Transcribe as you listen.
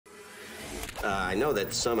I know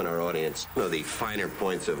that some in our audience know the finer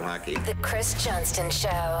points of hockey. The Chris Johnston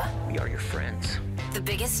Show. We are your friends. The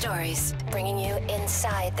biggest stories, bringing you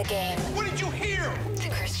inside the game. What did you hear? The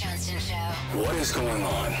Chris Johnston Show. What is going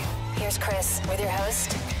on? Here's Chris with your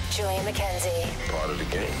host, Julian McKenzie. Part of the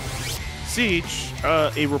game. Siege,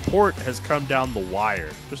 a report has come down the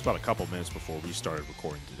wire just about a couple minutes before we started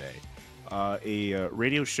recording today. A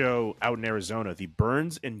radio show out in Arizona, the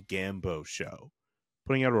Burns and Gambo Show,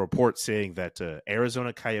 putting out a report saying that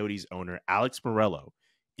Arizona Coyotes owner Alex Morello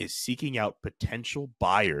is seeking out potential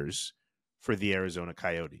buyers for the Arizona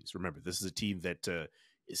Coyotes. Remember, this is a team that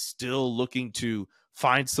is still looking to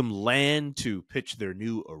find some land to pitch their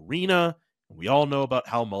new arena. And we all know about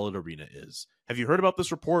how Mullet Arena is. Have you heard about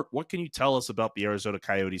this report? What can you tell us about the Arizona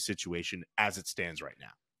Coyotes situation as it stands right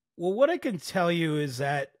now? Well, what I can tell you is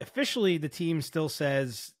that officially the team still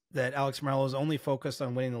says that Alex Morello is only focused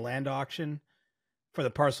on winning the land auction for the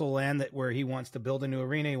parcel of land that where he wants to build a new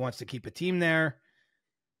arena. He wants to keep a team there.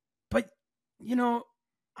 But, you know,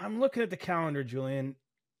 I'm looking at the calendar, Julian,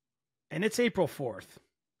 and it's April 4th.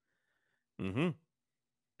 Mm-hmm.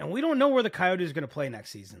 And we don't know where the Coyotes are going to play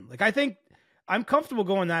next season. Like, I think I'm comfortable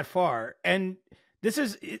going that far. And this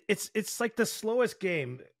is, it's like the slowest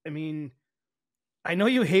game. I mean, I know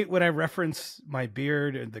you hate when I reference my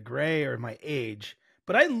beard and the gray or my age,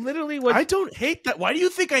 but I literally was. I don't hate that. Why do you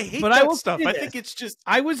think I hate that stuff? I think it's just.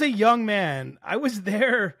 I was a young man. I was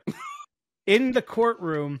there in the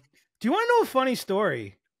courtroom. Do you want to know a funny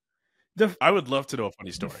story? I would love to know a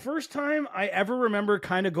funny story. The first time I ever remember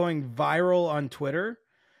kind of going viral on Twitter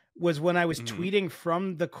was when I was tweeting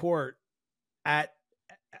from the court at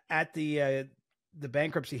the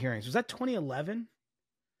bankruptcy hearings. Was that 2011?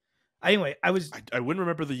 Anyway, I wouldn't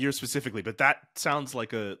remember the year specifically, but that sounds like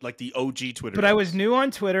the OG Twitter. But I was new on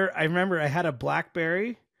Twitter. I remember I had a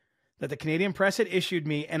BlackBerry that the Canadian Press had issued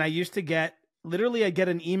me, and I used to get I'd get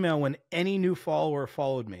an email when any new follower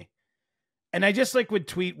followed me. And I just would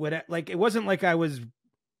tweet it wasn't like I was,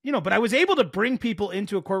 but I was able to bring people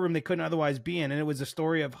into a courtroom they couldn't otherwise be in. And it was a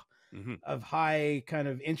story of high kind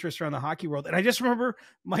of interest around the hockey world. And I just remember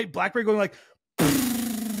my BlackBerry going like,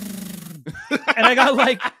 and I got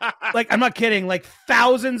like, I'm not kidding, like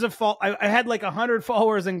thousands of I had like 100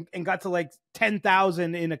 followers and got to like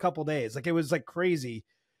 10,000 in a couple days. Like it was like crazy.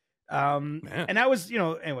 And that was,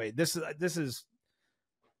 anyway, this is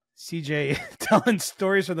CJ telling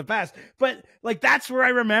stories from the past, but like, that's where I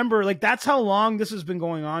remember, like, that's how long this has been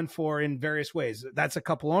going on for in various ways. That's a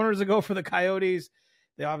couple owners ago for the Coyotes.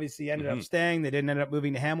 They obviously ended up staying. They didn't end up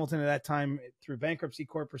moving to Hamilton at that time through bankruptcy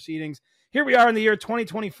court proceedings. Here we are in the year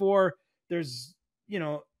 2024. There's,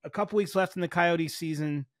 a couple weeks left in the Coyotes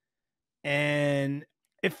season, and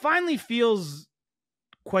it finally feels,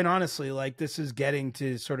 quite honestly, like this is getting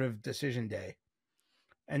to sort of decision day.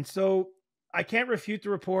 And so I can't refute the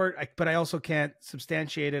report, but I also can't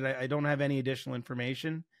substantiate it. I don't have any additional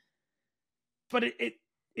information. But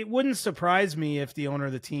it wouldn't surprise me if the owner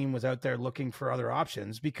of the team was out there looking for other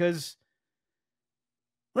options, because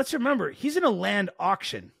let's remember, he's in a land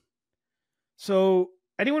auction. So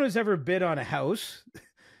anyone who's ever bid on a house,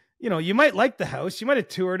 you might like the house. You might have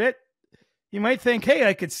toured it. You might think, hey,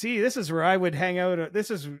 I could see this is where I would hang out.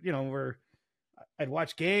 This is, where I'd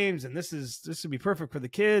watch games, and this would be perfect for the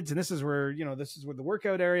kids. And this is where, this is where the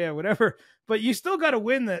workout area, whatever. But you still got to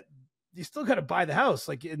win that. You still got to buy the house.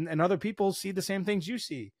 Like, and other people see the same things you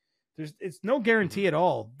see. It's no guarantee at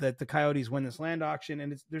all that the Coyotes win this land auction.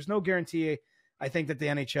 And there's no guarantee, I think, that the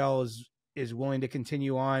NHL is willing to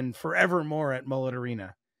continue on forevermore at Mullet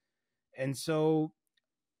Arena. And so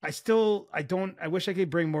I wish I could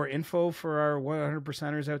bring more info for our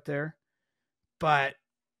 100%ers out there, but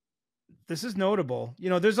this is notable.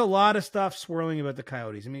 There's a lot of stuff swirling about the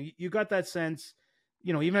Coyotes. I mean, you got that sense,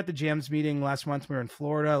 even at the GM's meeting last month, we were in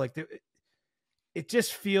Florida, like it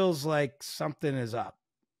just feels like something is up,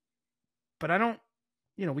 but I don't,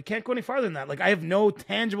 we can't go any farther than that. Like, I have no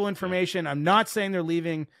tangible information. I'm not saying they're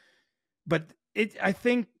leaving, but I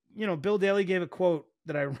think, Bill Daly gave a quote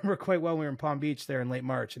that I remember quite well when we were in Palm Beach there in late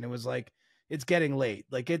March. And it was like, it's getting late.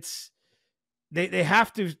 Like they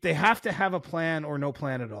have to have a plan or no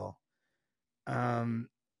plan at all. And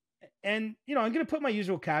I'm going to put my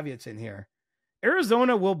usual caveats in here.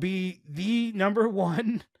 Arizona will be the number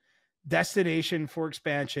one destination for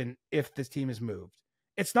expansion if this team is moved.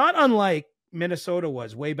 It's not unlike Minnesota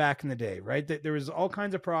was way back in the day, right? There was all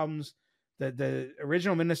kinds of problems. The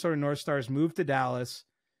original Minnesota North Stars moved to Dallas.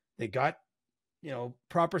 They got,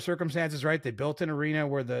 proper circumstances, right? They built an arena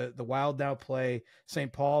where the Wild now play.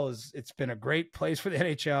 St. Paul it's been a great place for the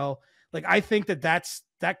NHL. Like, I think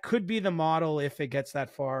that could be the model if it gets that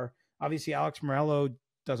far. Obviously, Alex Morello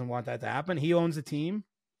doesn't want that to happen. He owns the team,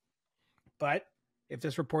 but if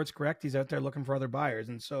this report's correct, he's out there looking for other buyers.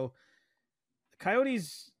 And so the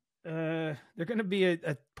Coyotes, they're going to be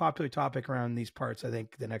a popular topic around these parts, I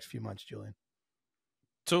think, the next few months, Julian.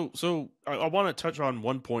 So I want to touch on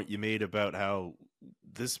one point you made about how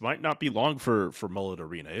this might not be long for Mullet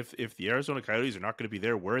Arena. If the Arizona Coyotes are not going to be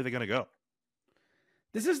there, where are they going to go?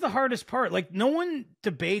 This is the hardest part. Like, no one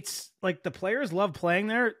debates, like, the players love playing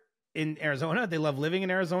there in Arizona. They love living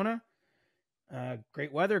in Arizona.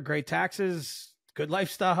 Great weather, great taxes, good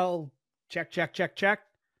lifestyle. Check.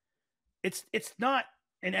 It's not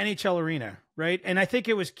an NHL arena, right? And I think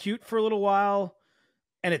it was cute for a little while,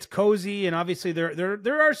 and it's cozy, and obviously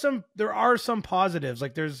there are some positives.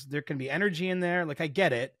 Like, there can be energy in there. Like, I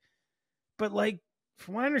get it, but like,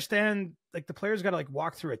 from what I understand, like, the players got to like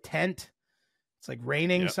walk through a tent. It's like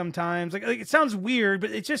raining sometimes. Like it sounds weird, but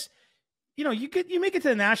it's just, you make it to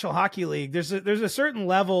the National Hockey League. There's a certain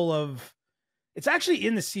level of, it's actually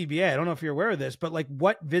in the CBA. I don't know if you're aware of this, but like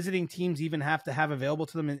what visiting teams even have to have available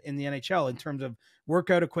to them in the NHL in terms of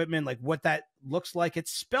workout equipment, like what that looks like,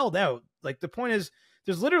 it's spelled out. Like, the point is,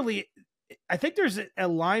 there's literally, I think there's a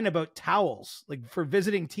line about towels, like for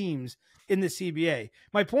visiting teams in the CBA.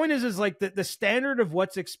 My point is like the standard of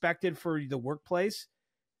what's expected for the workplace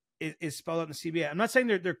is spelled out in the CBA. I'm not saying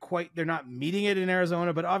they're not meeting it in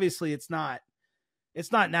Arizona, but obviously it's not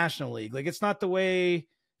National League. Like, it's not the way,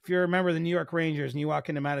 if you're a member of the New York Rangers and you walk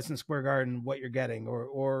into Madison Square Garden, what you're getting,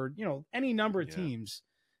 or any number of teams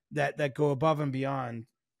that go above and beyond.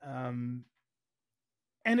 And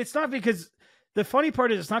it's not because, the funny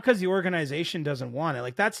part is, it's not because the organization doesn't want it.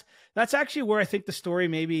 Like, that's actually where I think the story,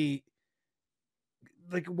 maybe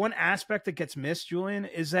like one aspect that gets missed, Julian,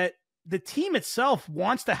 is that the team itself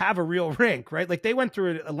wants to have a real rink, right? Like, they went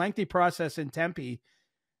through a lengthy process in Tempe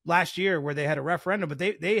last year where they had a referendum, but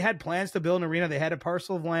they had plans to build an arena. They had a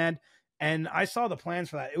parcel of land, and I saw the plans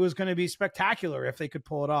for that. It was going to be spectacular if they could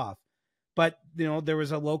pull it off. But, there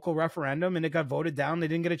was a local referendum and it got voted down. They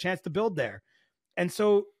didn't get a chance to build there. And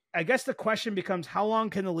so I guess the question becomes, how long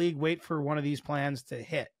can the league wait for one of these plans to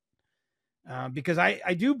hit? Because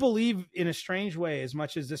I do believe, in a strange way, as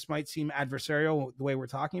much as this might seem adversarial the way we're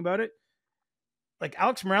talking about it, like,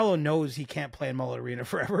 Alex Morello knows he can't play in Mullet Arena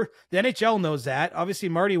forever. The NHL knows that. Obviously,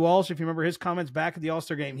 Marty Walsh, if you remember his comments back at the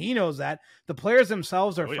All-Star game, he knows that. The players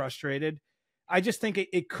themselves are frustrated. I just think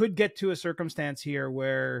it could get to a circumstance here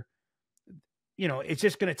where, it's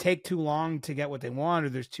just going to take too long to get what they want, or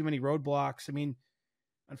there's too many roadblocks. I mean,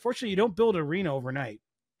 unfortunately, you don't build an arena overnight.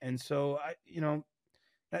 And so,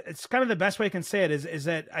 it's kind of the best way I can say it is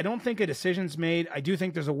that I don't think a decision's made. I do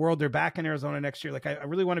think there's a world they're back in Arizona next year. Like, I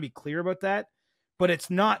really want to be clear about that, but it's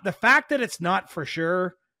not, the fact that it's not for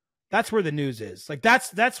sure. That's where the news is. Like,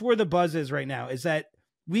 that's where the buzz is right now, is that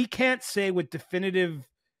we can't say with definitive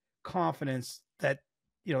confidence that,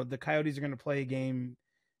 the Coyotes are going to play a game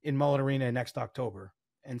in Mullet Arena next October.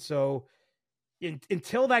 And so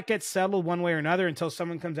until that gets settled one way or another, until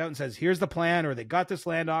someone comes out and says, here's the plan, or they got this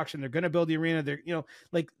land auction, they're going to build the arena, they're,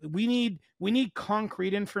 like, we need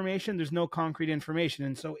concrete information. There's no concrete information.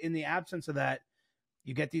 And so in the absence of that,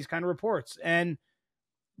 you get these kind of reports. And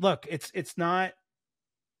look, it's not,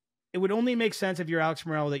 it would only make sense if you're Alex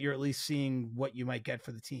Morello that you're at least seeing what you might get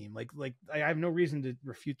for the team. Like I have no reason to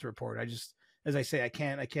refute the report. I just, as I say, I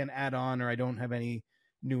can't add on, or I don't have any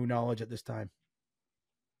new knowledge at this time.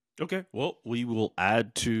 Okay, well, we will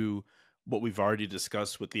add to what we've already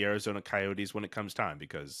discussed with the Arizona Coyotes when it comes time,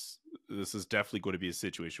 because this is definitely going to be a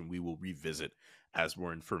situation we will revisit as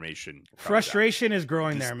more information. Frustration is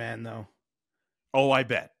growing there, man, though. Oh, I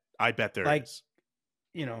bet there is.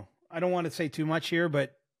 I don't want to say too much here,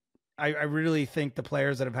 but I really think the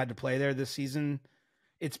players that have had to play there this season,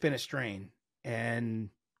 it's been a strain. And,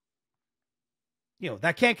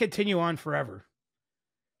 that can't continue on forever.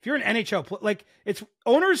 If you're an NHL, like, it's,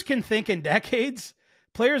 owners can think in decades,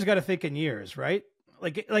 players got to think in years, right?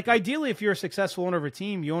 Like ideally, if you're a successful owner of a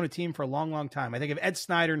team, you own a team for a long, long time. I think of Ed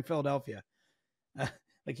Snyder in Philadelphia.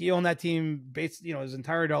 Like, he owned that team his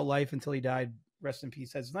entire adult life until he died. Rest in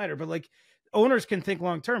peace, Ed Snyder. But like, owners can think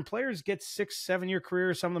long-term. Players get 6-7 year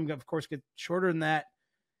careers. Some of them, of course, get shorter than that.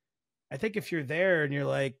 I think if you're there and you're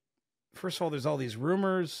like, first of all, there's all these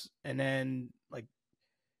rumors, and then like,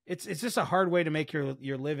 it's just a hard way to make your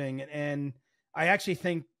living. And I actually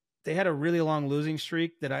think they had a really long losing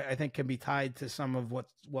streak that I think can be tied to some of what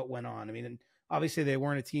went on. I mean, and obviously they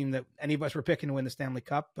weren't a team that any of us were picking to win the Stanley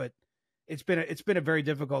Cup, but it's been a very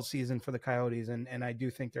difficult season for the Coyotes. And I do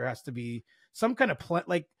think there has to be some kind of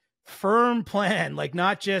firm plan, like,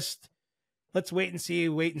 not just let's wait and see.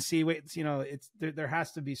 There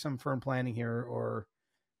has to be some firm planning here, or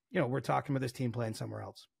we're talking about this team playing somewhere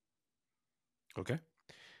else. Okay.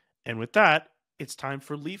 And with that, it's time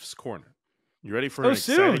for Leafs Corner. You ready for an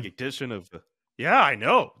exciting edition of the... Yeah, I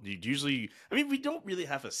know. You'd usually... I mean, we don't really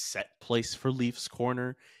have a set place for Leafs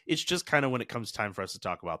Corner. It's just kind of when it comes time for us to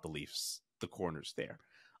talk about the Leafs, the corner's there.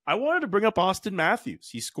 I wanted to bring up Austin Matthews.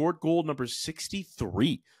 He scored goal number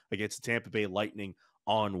 63 against the Tampa Bay Lightning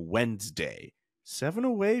on Wednesday. 7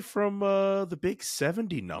 away from the big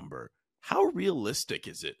 70 number. How realistic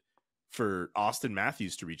is it for Austin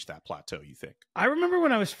Matthews to reach that plateau, you think? I remember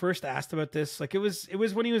when I was first asked about this, like it was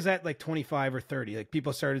when he was at like 25 or 30, like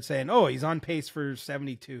people started saying, oh, he's on pace for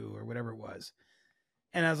 72 or whatever it was.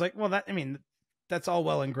 And I was like, well, that's all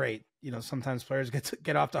well and great. Sometimes players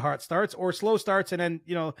get off to hot starts or slow starts, and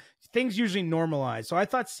then, things usually normalize. So I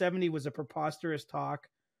thought 70 was a preposterous talk,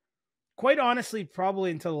 quite honestly,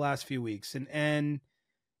 probably until the last few weeks. And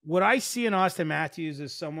what I see in Austin Matthews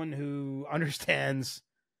is someone who understands,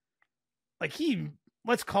 like,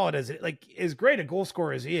 let's call it as great a goal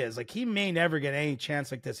scorer as he is, like, he may never get any chance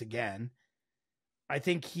like this again. I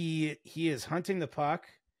think he is hunting the puck.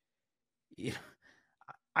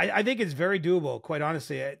 I think it's very doable, quite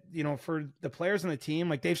honestly. For the players on the team,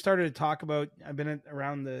 like, they've started to talk about, I've been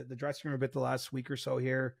around the dressing room a bit the last week or so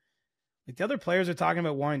here. Like, the other players are talking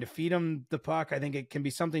about wanting to feed him the puck. I think it can be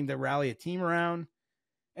something to rally a team around.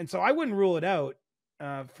 And so I wouldn't rule it out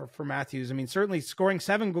for Matthews. I mean, certainly scoring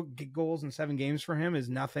 7 goals in 7 games for him is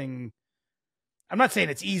nothing. I'm not saying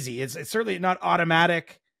it's easy. It's certainly not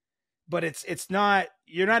automatic, but it's not,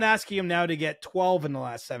 you're not asking him now to get 12 in the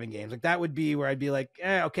last 7 games. Like, that would be where I'd be like,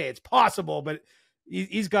 okay, it's possible, but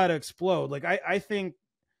he's got to explode. Like, I think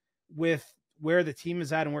with where the team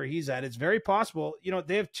is at and where he's at, it's very possible.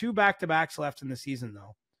 They have 2 back-to-backs left in the season,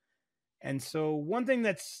 though. And so one thing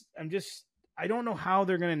I don't know how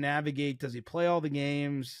they're going to navigate. Does he play all the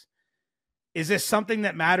games? Is this something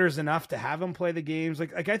that matters enough to have him play the games?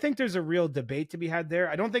 Like I think there's a real debate to be had there.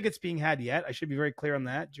 I don't think it's being had yet. I should be very clear on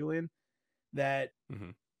that, Julian, that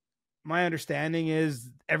my understanding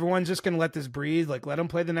is everyone's just going to let this breathe. Like, let him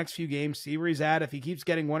play the next few games, see where he's at. If he keeps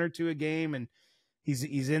getting 1 or 2 a game and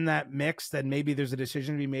he's in that mix, then maybe there's a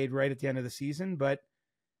decision to be made right at the end of the season. But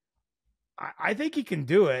I think he can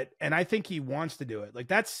do it, and I think he wants to do it. Like,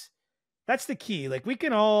 that's the key. Like, we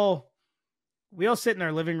all sit in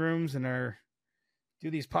our living rooms and do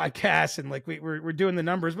these podcasts, and like we're doing the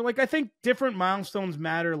numbers, but like, I think different milestones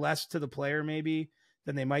matter less to the player maybe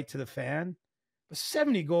than they might to the fan. But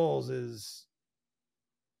 70 goals is,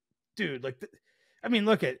 dude, like,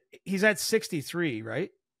 look he's at 63, right?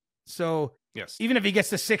 So yes, even if he gets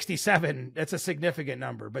to 67, that's a significant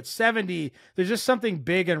number, but 70, there's just something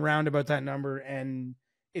big and round about that number. And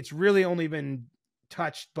it's really only been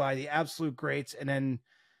touched by the absolute greats. And then,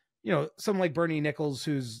 someone like Bernie Nichols,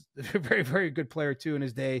 who's a very, very good player too in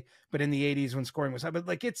his day, but in the 80s when scoring was high. But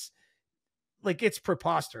it's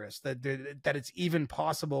preposterous that it's even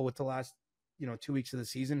possible with the last, 2 weeks of the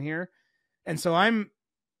season here. And so I'm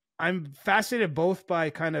fascinated both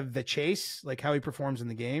by kind of the chase, like how he performs in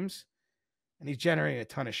the games, and he's generating a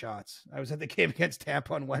ton of shots. I was at the game against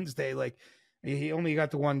Tampa on Wednesday. Like, he only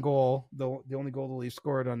got the 1 goal, the only goal the Leafs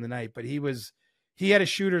scored on the night, but he had a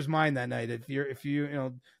shooter's mind that night. If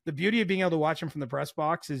you the beauty of being able to watch him from the press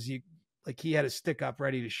box is he had a stick up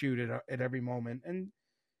ready to shoot at every moment. And,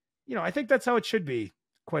 I think that's how it should be,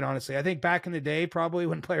 quite honestly. I think back in the day, probably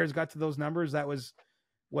when players got to those numbers, that was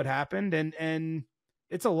what happened. And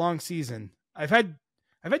it's a long season. I've had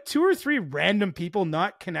 2 or 3 random people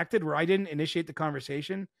not connected where I didn't initiate the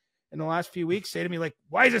conversation in the last few weeks say to me, like,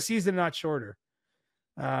 why is the season not shorter?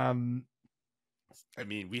 We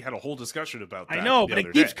had a whole discussion about that. I know, but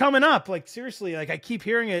it keeps coming up. Like, seriously, like, I keep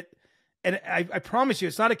hearing it. And I promise you,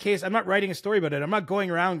 it's not a case. I'm not writing a story about it. I'm not going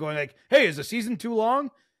around going like, hey, is the season too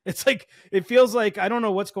long? It's like, it feels like, I don't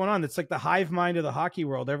know what's going on. It's like the hive mind of the hockey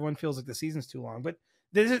world. Everyone feels like the season's too long, but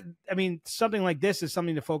something like this is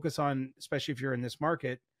something to focus on, especially if you're in this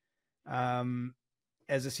market,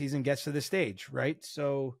 as the season gets to this stage. Right.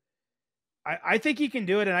 So I think he can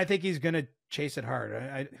do it. And I think he's going to chase it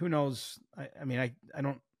hard. Who knows? I'm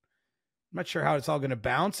not sure how it's all going to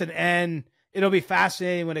bounce, and it'll be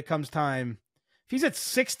fascinating when it comes time. If he's at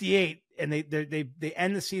 68 and they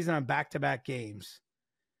end the season on back-to-back games,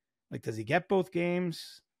 like, does he get both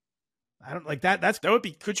games? I don't like that. That would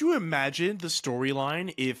be, could you imagine the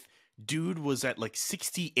storyline if dude was at like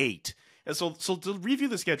 68? And so to review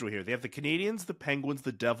the schedule here, they have the Canadiens, the Penguins,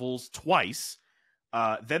 the Devils twice,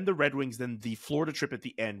 then the Red Wings, then the Florida trip at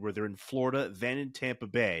the end where they're in Florida, then in Tampa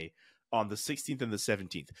Bay on the 16th and the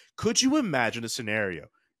 17th. Could you imagine a scenario?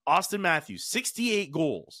 Austin Matthews, 68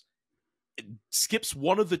 goals. skips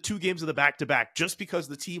one of the 2 games of the back-to-back just because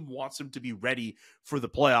the team wants him to be ready for the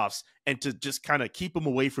playoffs and to just kind of keep him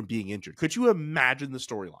away from being injured. Could you imagine the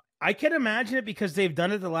storyline? I can imagine it because they've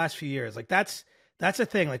done it the last few years. Like that's a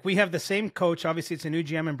thing. Like we have the same coach. Obviously, it's a new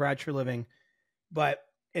GM in Brad Living, but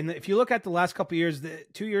if you look at the last couple of years,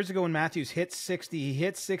 2 years ago when Matthews hit 60, he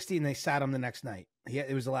hit 60 and they sat him the next night.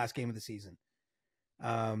 It was the last game of the season.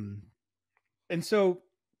 And so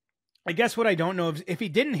I guess what I don't know is if he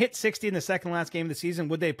didn't hit 60 in the second last game of the season,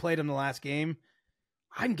 would they have played him the last game?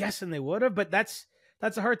 I'm guessing they would have, but that's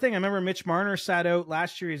a hard thing. I remember Mitch Marner sat out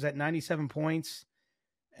last year. He's at 97 points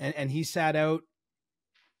and he sat out.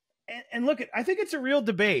 And look, I think it's a real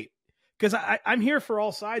debate because I'm here for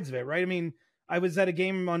all sides of it, right? I mean, I was at a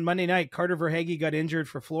game on Monday night. Carter Verhaeghe got injured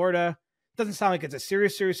for Florida. Doesn't sound like it's a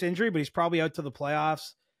serious injury, but he's probably out to the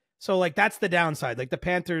playoffs. So like that's the downside. Like the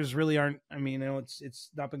Panthers really aren't. I mean, it's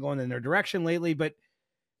not been going in their direction lately, but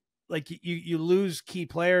like you lose key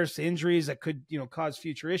players to injuries that could cause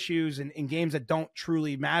future issues in games that don't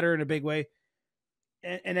truly matter in a big way.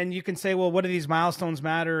 And then you can say, well, what do these milestones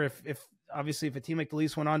matter? If obviously if a team like the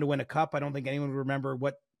Leafs went on to win a cup, I don't think anyone would remember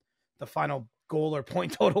what the final goal or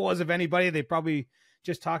point total was of anybody. They probably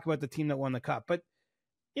just talk about the team that won the cup. But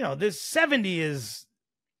this 70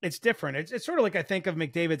 it's different. It's sort of like I think of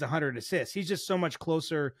McDavid's 100 assists. He's just so much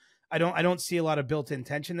closer. I don't see a lot of built-in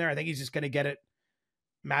tension there. I think he's just going to get it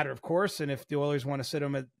matter of course. And if the Oilers want to sit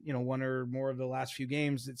him at one or more of the last few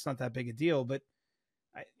games, it's not that big a deal. But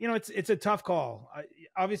it's a tough call.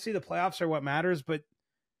 Obviously, the playoffs are what matters, but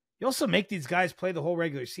you also make these guys play the whole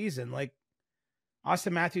regular season. Like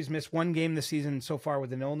Austin Matthews missed 1 game this season so far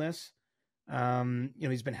with an illness.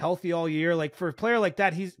 He's been healthy all year. Like for a player like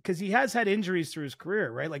that, because he has had injuries through his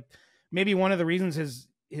career, right? Like maybe one of the reasons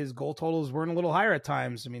his goal totals weren't a little higher at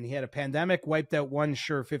times. I mean, he had a pandemic, wiped out one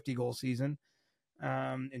 50 goal season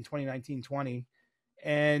in 2019-20,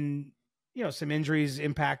 and some injuries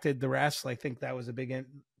impacted the rest. I think that was a big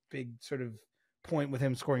sort of point with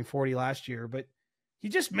him scoring 40 last year, but he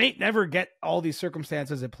just may never get all these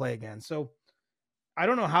circumstances at play again. So I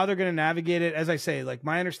don't know how they're going to navigate it. As I say, like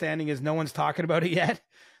my understanding is no one's talking about it yet.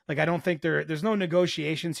 Like, I don't think there's no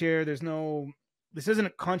negotiations here. This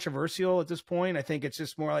isn't controversial at this point. I think it's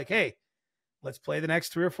just more like, hey, let's play the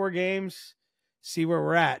next 3 or 4 games, see where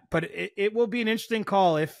we're at. But it will be an interesting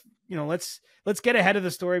call if, let's get ahead of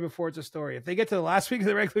the story before it's a story. If they get to the last week of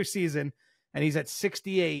the regular season and he's at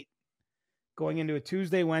 68 going into a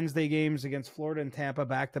Tuesday, Wednesday games against Florida and Tampa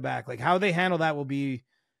back-to-back, like how they handle that will be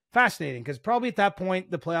fascinating, because probably at that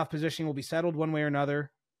point the playoff position will be settled one way or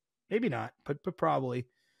another. Maybe not, but probably.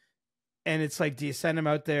 And it's like, do you send him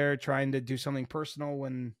out there trying to do something personal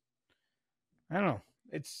when, I don't know.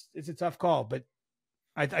 It's a tough call, but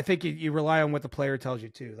I think you rely on what the player tells you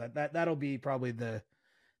too. That'll be probably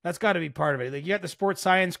that's got to be part of it. Like you got the sports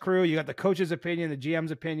science crew, you got the coach's opinion, the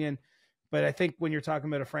GM's opinion, but I think when you're talking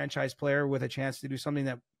about a franchise player with a chance to do something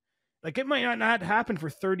that, like, it might not happen for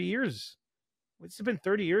 30 years. It's been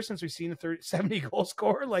 30 years since we've seen a 70 goal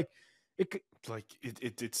scorer. Like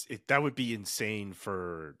that would be insane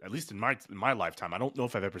for, at least in my lifetime. I don't know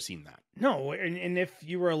if I've ever seen that. No. And if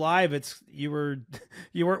you were alive, you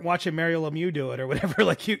weren't watching Mario Lemieux do it or whatever.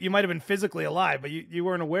 Like you might've been physically alive, but you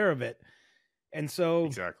weren't aware of it. And so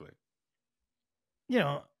exactly,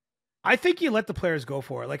 I think you let the players go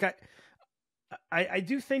for it. Like I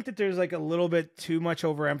do think that there's like a little bit too much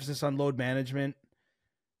overemphasis on load management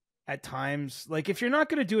at times. Like if you're not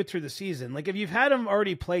going to do it through the season, like if you've had them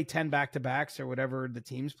already play 10 back-to-backs or whatever the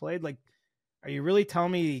teams played, like, are you really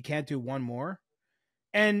telling me you can't do one more?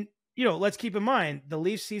 And, let's keep in mind, the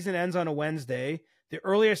Leafs season ends on a Wednesday. The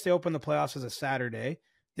earliest they open the playoffs is a Saturday.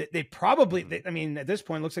 They probably, I mean, at this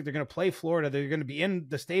point, it looks like they're going to play Florida. They're going to be in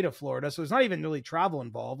the state of Florida. So there's not even really travel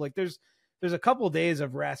involved. Like there's a couple of days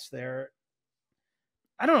of rest there.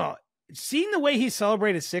 I don't know. Seeing the way he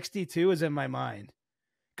celebrated 62 is in my mind.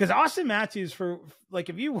 Because Austin Matthews,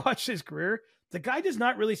 if you watch his career, the guy does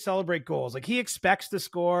not really celebrate goals. Like he expects to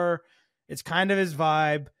score. It's kind of his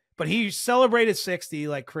vibe, but he celebrated 60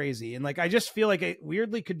 like crazy. And like, I just feel like it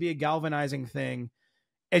weirdly could be a galvanizing thing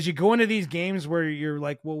as you go into these games where you're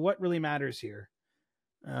like, well, what really matters here?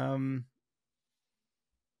 I don't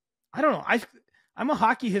know. I'm a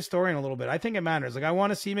hockey historian a little bit. I think it matters. Like I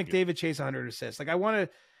want to see McDavid chase 100 assists. Like I want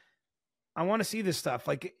to see this stuff.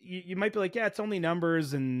 Like you might be like, yeah, it's only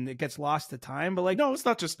numbers and it gets lost to time, but like, no, it's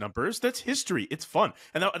not just numbers. That's history. It's fun.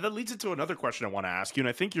 And that leads into another question I want to ask you. And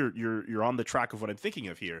I think you're on the track of what I'm thinking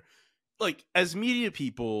of here. Like as media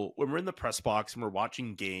people, when we're in the press box and we're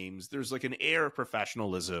watching games, there's like an air of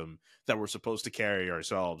professionalism that we're supposed to carry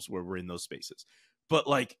ourselves where we're in those spaces. But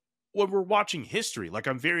like when we're watching history, like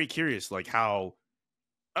I'm very curious, like how,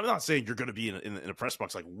 I'm not saying you're going to be in a press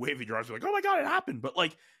box, like waving your arms, like, oh my God, it happened. But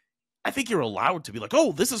like, I think you're allowed to be like,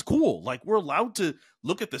 oh, this is cool. Like we're allowed to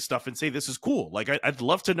look at this stuff and say, this is cool. Like I'd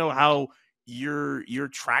love to know how you're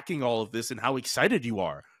tracking all of this and how excited you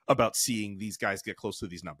are about seeing these guys get close to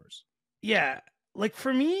these numbers. Yeah. Like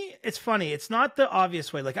for me, it's funny. It's not the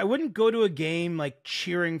obvious way. Like I wouldn't go to a game like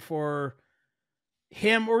cheering for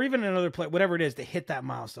him or even another player, whatever it is, to hit that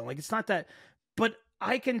milestone. Like it's not that, but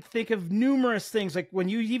I can think of numerous things. Like when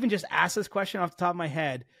you even just ask this question off the top of my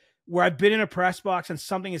head, where I've been in a press box and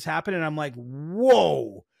something has happened and I'm like,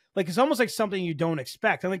 whoa, like it's almost like something you don't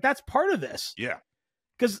expect. I'm like, that's part of this. Yeah.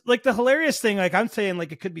 Because like the hilarious thing, like I'm saying,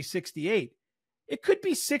 like it could be 68. It could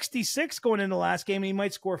be 66 going into the last game and he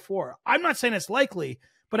might score 4. I'm not saying it's likely,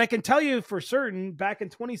 but I can tell you for certain back in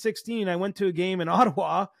 2016, I went to a game in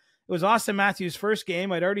Ottawa. It was Austin Matthews' first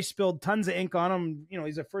game. I'd already spilled tons of ink on him. You know,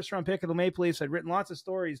 he's a first-round pick of the Maple Leafs. I'd written lots of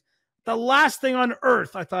stories. The last thing on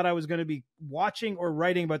earth I thought I was going to be watching or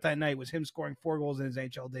writing about that night was him scoring 4 goals in his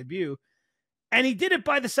NHL debut. And he did it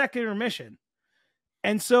by the second intermission.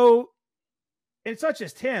 And so it's not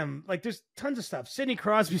just him. Like, there's tons of stuff. Sidney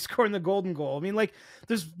Crosby scoring the golden goal. I mean, like,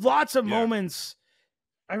 there's lots of moments.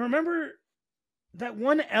 I remember that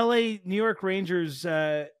one LA New York Rangers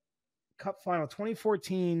Cup final,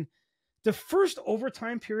 2014, the first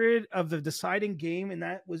overtime period of the deciding game, and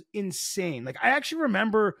that was insane. Like, I actually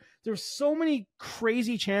remember there were so many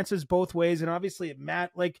crazy chances both ways, and obviously it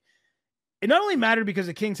not only mattered because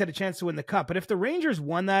the Kings had a chance to win the cup, but if the Rangers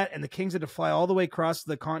won that and the Kings had to fly all the way across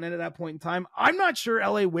the continent at that point in time, I'm not sure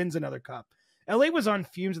LA wins another cup. LA was on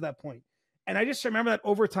fumes at that point. And I just remember that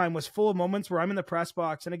overtime was full of moments where I'm in the press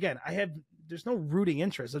box, and again, there's no rooting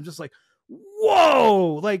interest. I'm just like,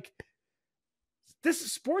 whoa, like,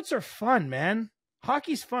 sports are fun, man.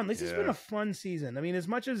 Hockey's fun. This has been a fun season. I mean, as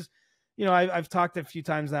much as, you know, I've talked a few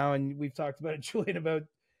times now, and we've talked about it, Julian, about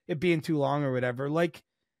it being too long or whatever. Like,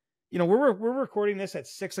 you know, we're recording this at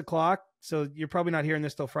 6:00, so you're probably not hearing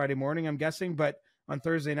this till Friday morning, I'm guessing, but on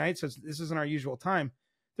Thursday night, so this isn't our usual time.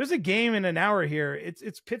 There's a game in an hour here.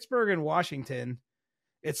 It's Pittsburgh and Washington.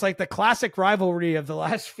 It's like the classic rivalry of the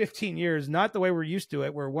last 15 years, not the way we're used to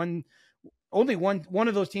it, where only one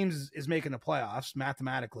of those teams is making the playoffs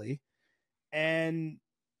mathematically. And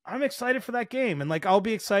I'm excited for that game. And like, I'll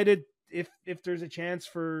be excited if there's a chance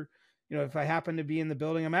for, you know, if I happen to be in the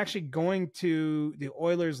building. I'm actually going to the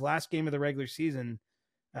Oilers' last game of the regular season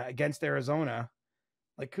against Arizona.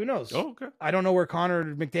 Like, who knows? Oh, okay. I don't know where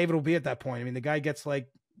Connor McDavid will be at that point. I mean, the guy gets like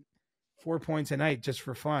 4 points a night just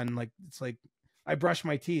for fun. Like, it's like, I brush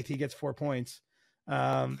my teeth, he gets 4 points.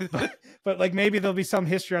 But like, maybe there'll be some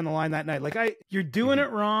history on the line that night. Like, you're doing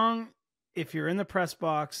it wrong if you're in the press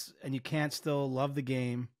box and you can't still love the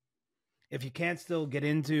game. If you can't still get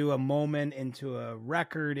into a moment, into a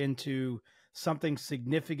record, into something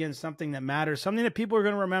significant, something that matters, something that people are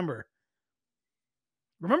going to remember.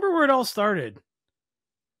 Remember where it all started.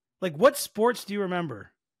 Like, what sports do you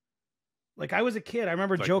remember? Like, I was a kid. I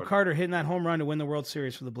remember Joe Carter hitting that home run to win the World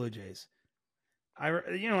Series for the Blue Jays.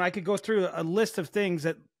 I could go through a list of things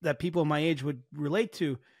that people my age would relate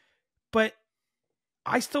to, but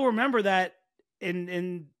I still remember that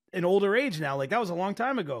in an older age now. Like, that was a long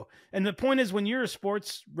time ago. And the point is, when you're a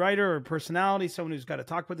sports writer or personality, someone who's got to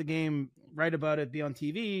talk about the game, write about it, be on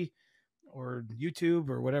TV or YouTube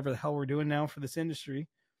or whatever the hell we're doing now for this industry,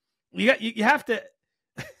 you have to.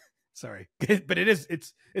 Sorry, but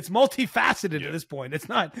it's multifaceted at this point. It's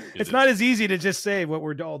not as easy to just say what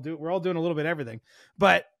we're all doing. We're all doing a little bit of everything,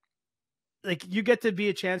 but like, you get to be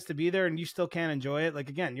a chance to be there and you still can't enjoy it. Like,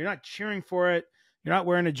 again, you're not cheering for it. You're not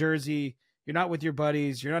wearing a jersey. You're not with your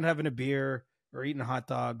buddies. You're not having a beer or eating a hot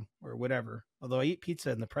dog or whatever. Although I eat pizza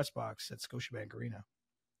in the press box at Scotiabank Arena.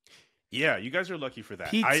 Yeah, you guys are lucky for that.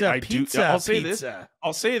 Pizza.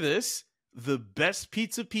 I'll say this. The best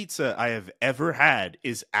pizza I have ever had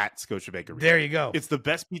is at Scotiabank Arena. There you go. It's the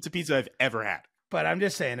best pizza I've ever had. But I'm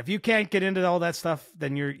just saying, if you can't get into all that stuff,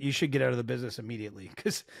 then you should get out of the business immediately,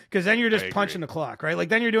 because then you're just punching the clock, right? Like,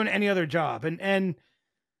 then you're doing any other job. And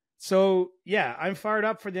so, yeah, I'm fired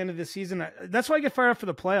up for the end of the season. That's why I get fired up for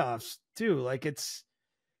the playoffs too. Like, it's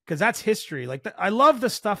because that's history. Like, I love the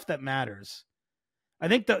stuff that matters. I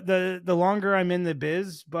think the longer I'm in the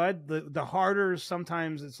biz, bud, the harder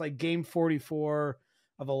sometimes it's like game 44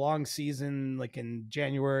 of a long season, like in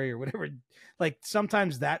January or whatever. Like,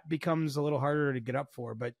 sometimes that becomes a little harder to get up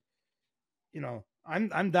for, but you know,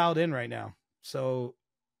 I'm dialed in right now. So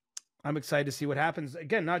I'm excited to see what happens.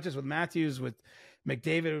 Again, not just with Matthews, with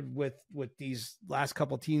McDavid, with these last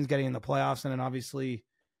couple teams getting in the playoffs, and then obviously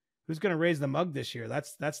who's going to raise the mug this year.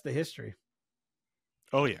 That's the history.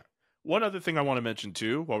 Oh yeah. One other thing I want to mention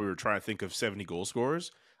too, while we were trying to think of 70 goal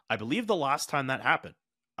scorers, I believe the last time that happened,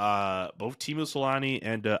 both Timo Solani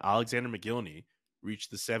and Alexander McGillney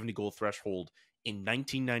reached the 70 goal threshold in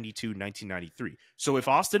 1992-1993. So if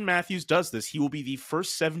Austin Matthews does this, he will be the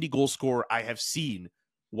first 70 goal scorer I have seen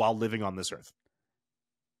while living on this earth.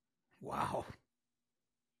 Wow.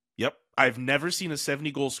 Yep. I've never seen a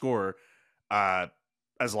 70 goal scorer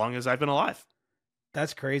as long as I've been alive.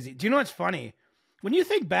 That's crazy. Do you know what's funny? When you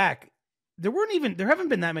think back, there haven't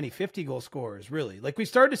been that many 50 goal scorers, really. Like, we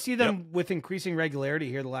started to see them with increasing regularity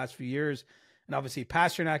here the last few years. And obviously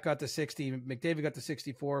Pasternak got to 60, McDavid got to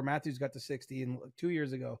 64, Matthews got to 60 and 2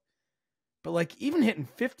 years ago. But like, even hitting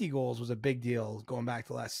 50 goals was a big deal going back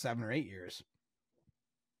to the last 7 or 8 years.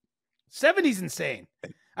 70's insane.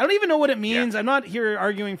 I don't even know what it means. Yeah. I'm not here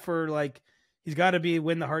arguing for like he's got to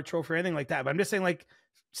win the Hart Trophy or anything like that. But I'm just saying like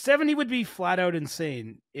 70 would be flat out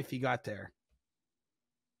insane if he got there.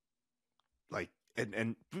 Like,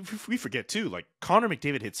 and we forget too, like Connor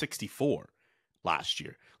McDavid hit 64 last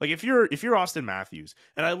year. Like if you're Austin Matthews,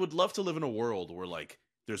 and I would love to live in a world where like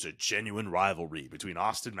there's a genuine rivalry between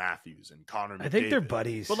Austin Matthews and Connor McDavid. I think they're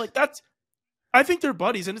buddies. But like I think they're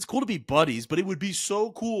buddies, and it's cool to be buddies, but it would be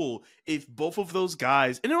so cool if both of those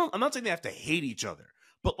guys, and I'm not saying they have to hate each other,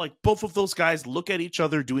 but like both of those guys look at each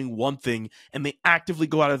other doing one thing and they actively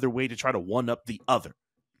go out of their way to try to one up the other.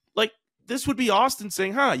 Like this would be Austin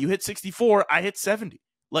saying, you hit 64, I hit 70.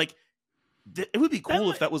 Like it would be cool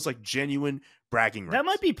if that was like genuine bragging rights. That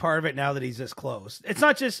might be part of it now that he's this close. It's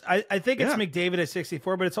not just, I think it's McDavid at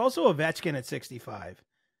 64, but it's also Ovechkin at 65.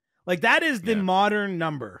 Like that is the modern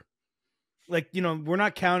number. Like, we're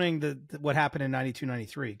not counting what happened in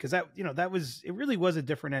 92-93 because that, it really was a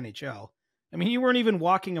different NHL. I mean, you weren't even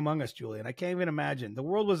walking among us, Julian. I can't even imagine. The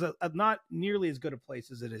world was not nearly as good a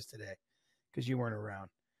place as it is today because you weren't around.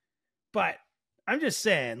 But I'm just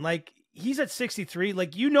saying, like, he's at 63.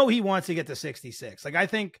 Like, he wants to get to 66. Like, I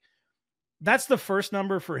think that's the first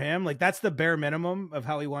number for him. Like, that's the bare minimum of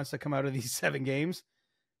how he wants to come out of these 7 games.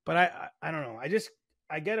 But I don't know.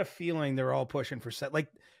 I get a feeling they're all pushing for set. Like,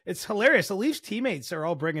 it's hilarious. The Leafs teammates are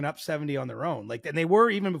all bringing up 70 on their own. Like, and they were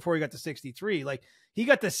even before he got to 63. Like, he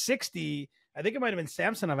got to 60. I think it might have been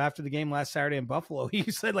Samsonov after the game last Saturday in Buffalo.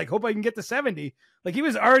 He said, like, hope I can get to 70. Like, he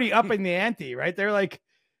was already upping the ante, right? They're like,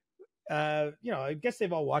 I guess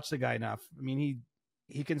they've all watched the guy enough. I mean,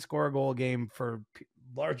 he can score a goal a game for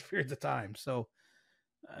large periods of time. So,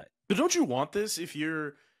 but don't you want this if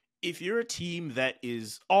you're a team that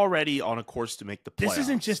is already on a course to make the playoffs? This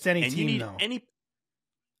isn't just any team, though.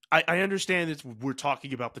 I understand that we're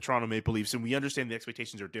talking about the Toronto Maple Leafs, and we understand the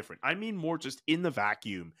expectations are different. I mean more just in the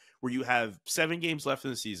vacuum where you have 7 games left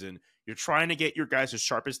in the season. You're trying to get your guys as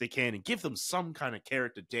sharp as they can and give them some kind of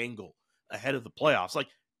carrot to dangle ahead of the playoffs. Like,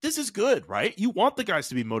 this is good, right? You want the guys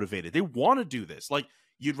to be motivated. They want to do this. Like,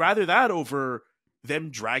 you'd rather that over them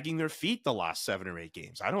dragging their feet the last 7 or 8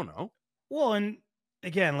 games. I don't know. Well, and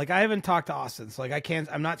again, like, I haven't talked to Austin, so like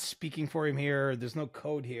I'm not speaking for him here. There's no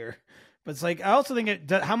code here. But it's like, I also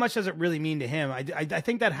think how much does it really mean to him? I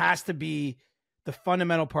think that has to be the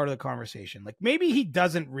fundamental part of the conversation. Like, maybe he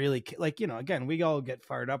doesn't really, like, again, we all get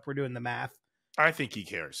fired up. We're doing the math. I think he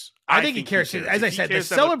cares. I think he cares. As I said, the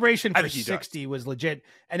celebration for 60 was legit.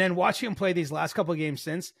 And then watching him play these last couple of games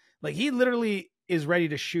since, like, he literally is ready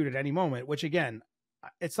to shoot at any moment, which, again,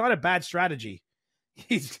 it's not a bad strategy.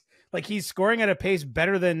 He's scoring at a pace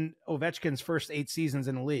better than Ovechkin's first 8 seasons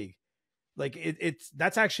in the league. Like,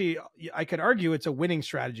 that's actually, I could argue it's a winning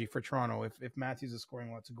strategy for Toronto if Matthews is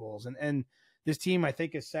scoring lots of goals. And this team, I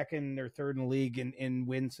think, is second or third in the league in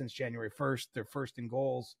wins since January 1st. They're first in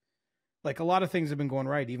goals. Like, a lot of things have been going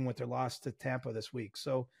right, even with their loss to Tampa this week.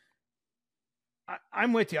 So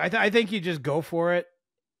I'm with you. I think you just go for it.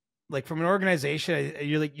 Like, from an organization,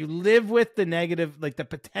 you live with the negative, like the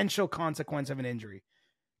potential consequence of an injury.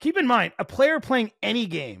 Keep in mind, a player playing any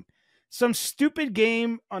game, some stupid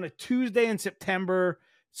game on a Tuesday in September,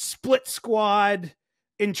 split squad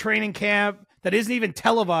in training camp that isn't even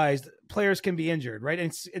televised, players can be injured, right?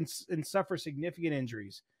 And suffer significant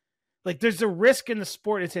injuries. Like, there's a risk in the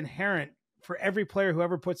sport. It's inherent for every player who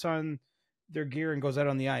ever puts on their gear and goes out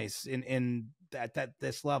on the ice in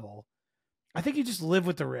this level. I think you just live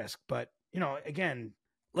with the risk. But, again,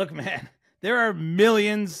 look, man, there are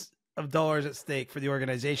millions of dollars at stake for the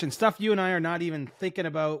organization. Stuff you and I are not even thinking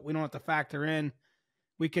about. We don't have to factor in.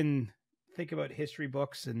 We can think about history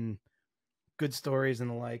books and good stories and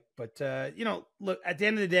the like. But, look, at the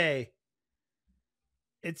end of the day,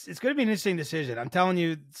 it's going to be an interesting decision. I'm telling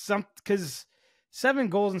you, because 7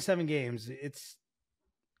 goals in 7 games,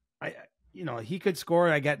 he could score,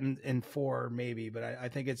 I get in 4 maybe, but I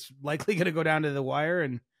think it's likely going to go down to the wire.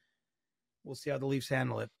 And We'll see how the Leafs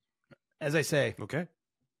handle it. As I say, Okay.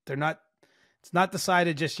 It's not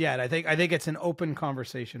decided just yet. I think it's an open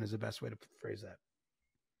conversation is the best way to phrase that.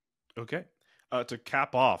 Okay. To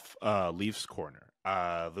cap off Leafs Corner,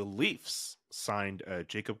 the Leafs signed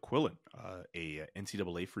Jacob Quillen, a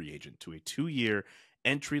NCAA free agent, to a 2-year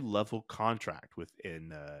entry-level contract with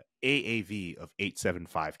an AAV of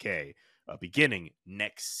 $875K beginning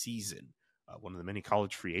next season. One of the many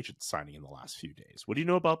college free agents signing in the last few days. What do you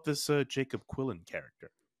know about this Jacob Quillen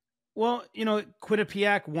character? Well,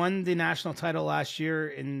 Quinnipiac won the national title last year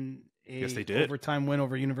in a Yes, they did. overtime win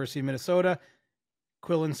over University of Minnesota.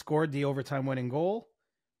 Quillen scored the overtime winning goal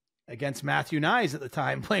against Matthew Nyes at the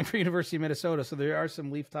time, playing for University of Minnesota. So there are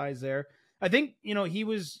some Leaf ties there. I think, he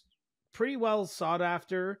was pretty well sought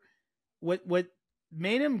after. What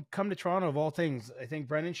made him come to Toronto, of all things, I think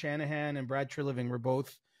Brendan Shanahan and Brad Treliving were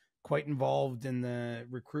both quite involved in the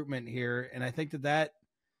recruitment here. And I think that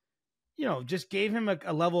just gave him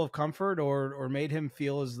a level of comfort or made him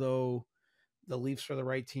feel as though the Leafs are the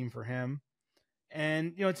right team for him.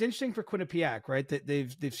 And, it's interesting for Quinnipiac, right? That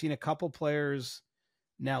they've seen a couple players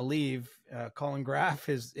now leave. Colin Graff,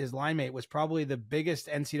 his line mate, was probably the biggest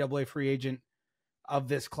NCAA free agent of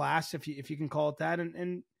this class, if you can call it that.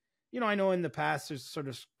 And I know in the past there's sort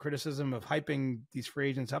of criticism of hyping these free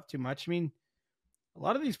agents up too much. I mean, a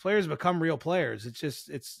lot of these players become real players. It's just,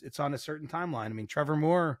 it's on a certain timeline. I mean, Trevor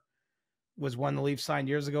Moore was one the Leafs signed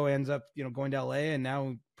years ago, ends up, going to LA and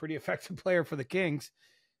now pretty effective player for the Kings.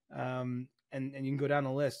 And you can go down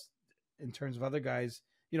the list in terms of other guys.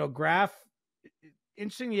 Graff,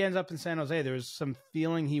 interesting, he ends up in San Jose. There was some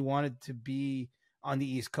feeling he wanted to be on the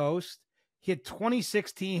East Coast. He had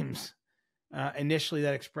 26 teams initially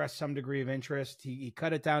that expressed some degree of interest. He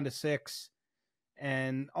cut it down to 6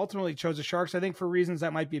 and ultimately chose the Sharks, I think, for reasons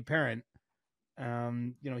that might be apparent.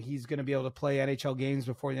 He's going to be able to play NHL games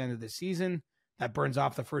before the end of the season. That burns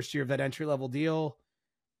off the first year of that entry-level deal.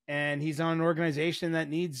 And he's on an organization that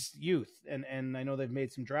needs youth. And I know they've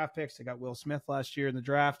made some draft picks. They got Will Smith last year in the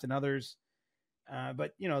draft and others.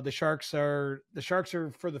 But the Sharks are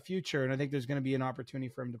for the future. And I think there's going to be an opportunity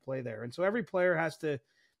for him to play there. And so every player has to,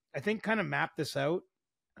 I think, kind of map this out.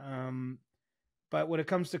 But when it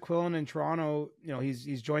comes to Quillen in Toronto,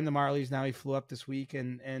 he's joined the Marlies now. He flew up this week.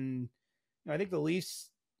 And I think the Leafs,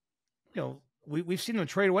 we've seen them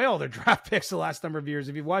trade away all their draft picks the last number of years.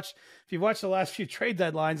 If you've watched the last few trade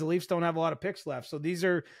deadlines, the Leafs don't have a lot of picks left. So these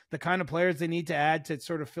are the kind of players they need to add to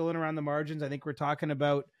sort of fill in around the margins. I think we're talking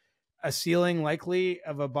about a ceiling likely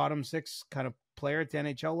of a bottom 6 kind of player at the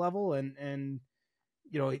NHL level. And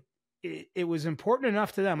it was important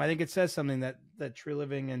enough to them. I think it says something that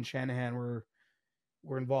Treliving and Shanahan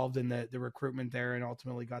were involved in the recruitment there and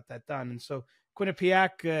ultimately got that done. And so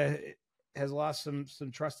Quinnipiac has lost some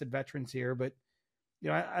trusted veterans here, but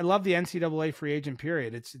I love the NCAA free agent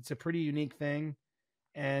period. It's a pretty unique thing.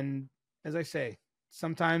 And as I say,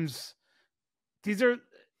 sometimes these are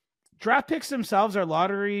draft picks themselves are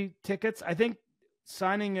lottery tickets. I think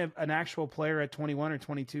signing an actual player at 21 or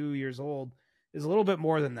 22 years old is a little bit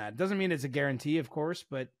more than that. It doesn't mean it's a guarantee, of course,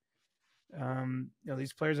 but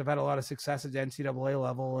these players have had a lot of success at the NCAA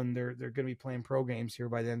level and they're going to be playing pro games here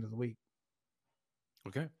by the end of the week.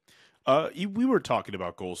 Okay. We were talking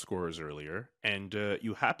about goal scorers earlier, and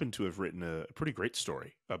you happen to have written a pretty great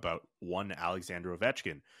story about one Alexander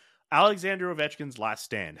Ovechkin. Alexander Ovechkin's last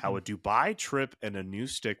stand, how a Dubai trip and a new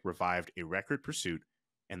stick revived a record pursuit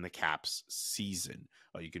and the Caps season.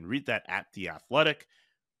 You can read that at The Athletic.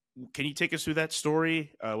 Can you take us through that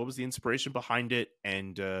story? What was the inspiration behind it?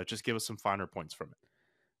 And just give us some finer points from it.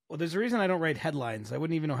 Well, there's a reason I don't write headlines. I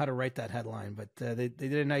wouldn't even know how to write that headline, but they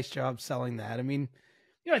did a nice job selling that. I mean,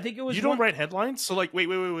 I think it was. You don't write headlines? So wait.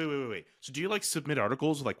 So do you submit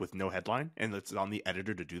articles with no headline and it's on the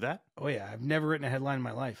editor to do that? Oh yeah. I've never written a headline in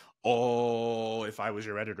my life. Oh, if I was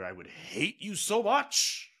your editor, I would hate you so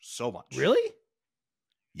much. So much. Really?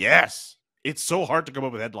 Yes. It's so hard to come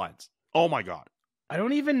up with headlines. Oh my God. I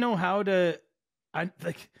don't even know how to,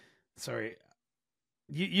 sorry.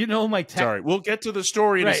 My sorry, we'll get to the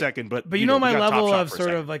story in a second, but my level of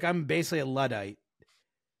sort of I'm basically a Luddite,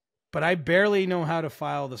 but I barely know how to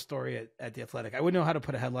file the story at The Athletic. I wouldn't know how to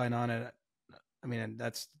put a headline on it. I mean,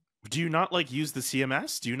 that's. Do you not use the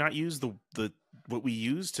CMS? Do you not use the what we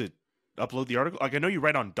use to upload the article? I know you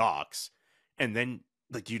write on Docs, and then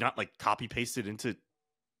do you not copy paste it into?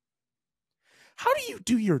 How do you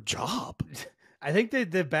do your job? I think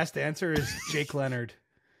the best answer is Jake Leonard.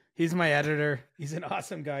 He's my editor. He's an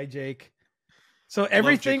awesome guy, Jake. So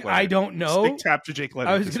everything I don't know. Sticktaps to Jake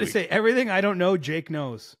Leonard. I was going to say everything I don't know, Jake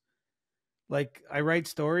knows. I write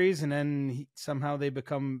stories and then somehow they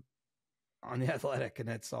become on The Athletic and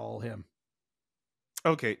that's all him.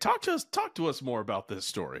 Okay, talk to us more about this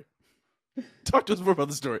story. Talk to us more about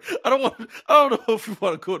the story. I don't know if you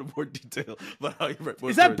want to go into more detail about how you write more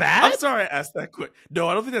Is that stories. bad? I'm sorry I asked that quick. No,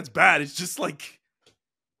 I don't think that's bad. It's just like,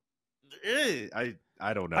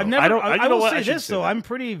 I don't know. I've never. I will say should this though. I'm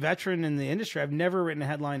pretty veteran in the industry. I've never written a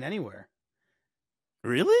headline anywhere.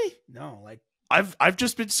 Really? No, like I've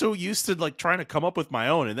just been so used to like trying to come up with my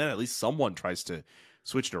own, and then at least someone tries to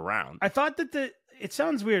switch it around. I thought that it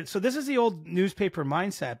sounds weird. So this is the old newspaper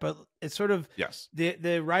mindset, but it's sort of Yes.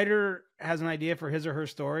 The writer has an idea for his or her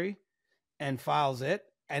story and files it,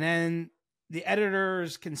 and then the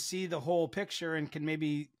editors can see the whole picture and can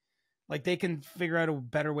maybe like they can figure out a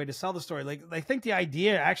better way to sell the story. Like I think the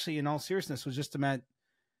idea actually, in all seriousness, was just to met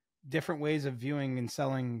different ways of viewing and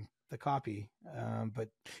selling the copy. But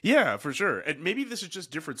yeah, for sure. And maybe this is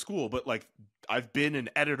just different school, but like I've been an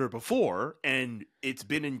editor before, and it's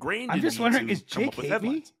been ingrained. I'm just wondering, is Jake hate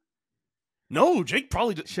me? No, Jake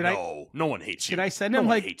probably does. Should no one hates you. Should I send no him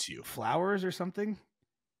one like hates you. flowers or something?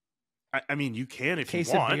 I mean, you can if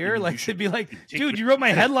Case you want. of beer, like should it'd be like, dude, you wrote my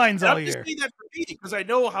headlines all year. I'm just saying that for me because I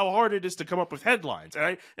know how hard it is to come up with headlines,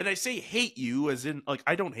 and I say hate you as in like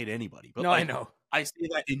I don't hate anybody, but No, like, I know. I say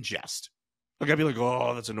that in jest. Like I'd be like,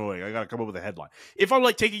 oh, that's annoying. I gotta come up with a headline. If I'm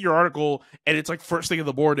like taking your article and it's like first thing in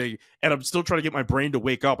the morning, and I'm still trying to get my brain to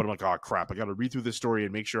wake up, and I'm like, oh crap, I gotta read through this story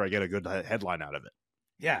and make sure I get a good headline out of it.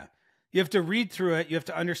 Yeah. You have to read through it. You have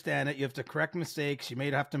to understand it. You have to correct mistakes. You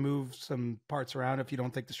may have to move some parts around if you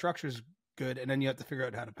don't think the structure's good, and then you have to figure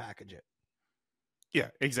out how to package it. Yeah,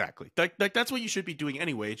 exactly. Like that's what you should be doing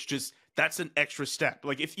anyway. It's just that's an extra step.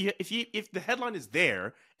 Like if the headline is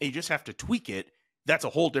there and you just have to tweak it, that's a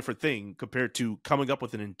whole different thing compared to coming up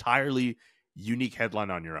with an entirely unique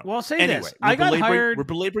headline on your own. Well, I'll say anyway, this. I got hired. We're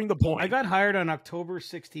belaboring the point. I got hired on October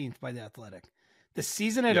 16th by The Athletic. The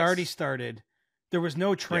season had already started. There was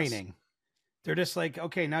no training. Yes. They're just like,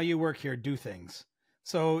 okay, now you work here, do things.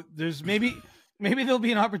 So there's maybe there'll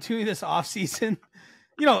be an opportunity this off season,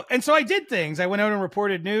 and so I did things. I went out and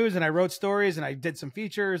reported news, and I wrote stories, and I did some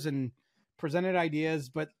features and presented ideas,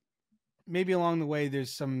 but maybe along the way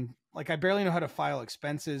there's some, like, I barely know how to file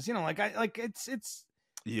expenses, it's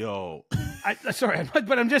yo, sorry,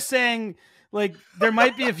 but I'm just saying, like, there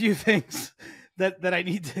might be a few things that I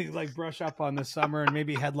need to like brush up on this summer, and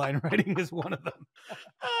maybe headline writing is one of them.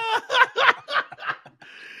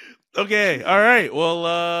 Okay, all right. Well,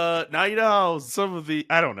 now you know how some of the,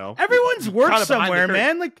 I don't know. Everyone's worked somewhere,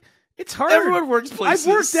 man. Like, it's hard. Everyone works places.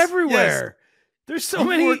 I've worked everywhere. Yes. There's so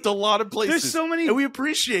many. You've worked a lot of places. There's so many, and we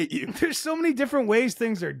appreciate you. There's so many different ways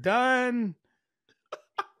things are done.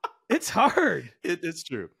 It's hard. It's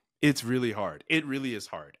true. It's really hard. It really is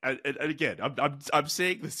hard. And again, I'm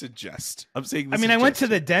saying this in jest. I'm saying this. I mean, I went to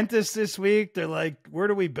the dentist this week. They're like, "Where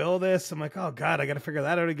do we bill this?" I'm like, "Oh God, I got to figure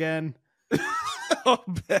that out again." Oh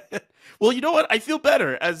man. Well, you know what? I feel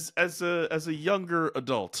better as a younger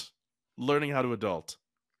adult learning how to adult.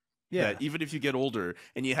 Yeah. That even if you get older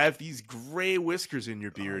and you have these gray whiskers in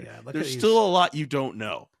your beard, there's still a lot you don't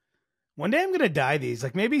know. One day I'm gonna dye these.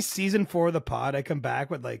 Like maybe season 4 of the pod, I come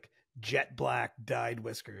back with like jet black dyed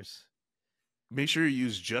whiskers. Make sure you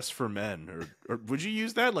use Just for Men, or would you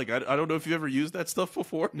use that? Like I don't know if you've ever used that stuff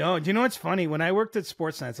before. No. Do you know what's funny? When I worked at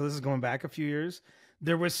Sportsnet, so this is going back a few years,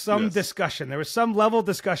 there was some discussion. There was some level of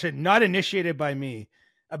discussion, not initiated by me,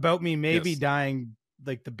 about me maybe dyeing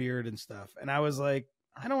like the beard and stuff. And I was like,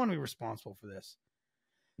 I don't want to be responsible for this.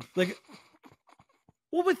 Like,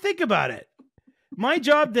 well, but think about it. My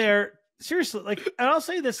job there, seriously, like, and I'll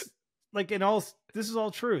say this, like, this is all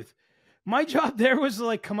truth. My job there was to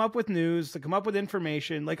like come up with news, to come up with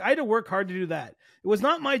information. Like I had to work hard to do that. It was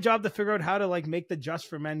not my job to figure out how to like make the Just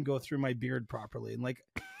for Men go through my beard properly. And like,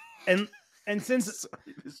 and since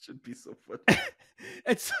sorry, this should be so funny.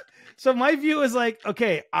 It's so my view is like,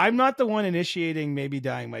 okay, I'm not the one initiating maybe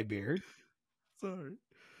dyeing my beard. Sorry.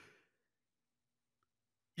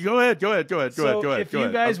 Go ahead. If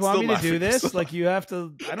you guys want me to do this, like you have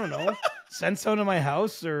to, I don't know, send someone to my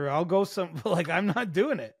house or I'll go like I'm not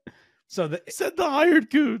doing it. So send the hired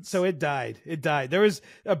goons. So it died. There was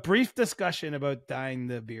a brief discussion about dyeing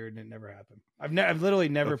the beard and it never happened. I've literally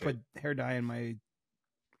never put hair dye in my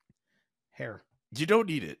hair. You don't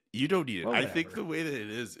need it. Well, I think the way that it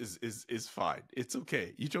is fine. It's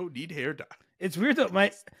okay. You don't need hair dye. It's weird though.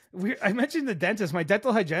 I mentioned the dentist. My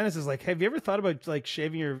dental hygienist is like, "Have you ever thought about like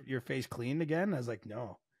shaving your face clean again?" I was like,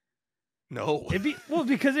 "No."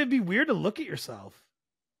 Because it'd be weird to look at yourself.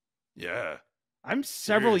 Yeah. I'm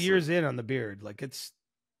several years in on the beard. Like it's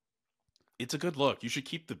a good look. You should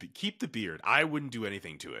keep the beard. I wouldn't do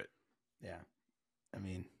anything to it. Yeah. I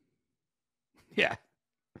mean, yeah.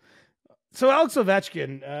 So Alex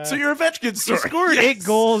Ovechkin. So your Ovechkin story. He scored 8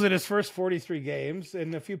 goals in his first 43 games,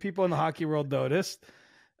 and a few people in the hockey world noticed.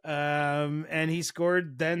 And he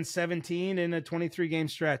scored then 17 in a 23-game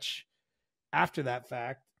stretch after that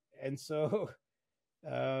fact. And so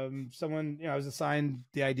someone, I was assigned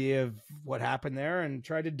the idea of what happened there and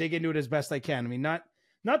tried to dig into it as best I can. I mean, not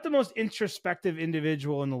the most introspective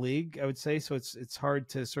individual in the league, I would say. So it's hard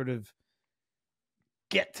to sort of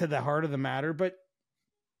get to the heart of the matter, but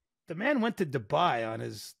the man went to Dubai on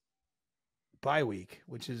his bye week,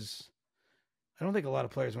 which is, I don't think a lot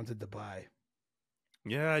of players went to Dubai.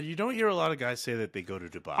 Yeah, you don't hear a lot of guys say that they go to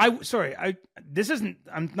Dubai.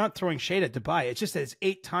 I'm not throwing shade at Dubai. It's just that it's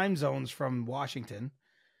 8 time zones from Washington.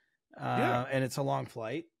 And it's a long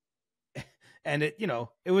flight. And it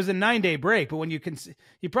was a 9-day break, but when you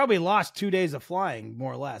probably lost 2 days of flying,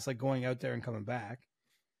 more or less, like going out there and coming back.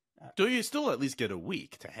 So you still at least get a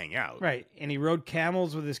week to hang out. Right. And he rode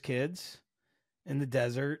camels with his kids in the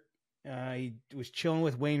desert. He was chilling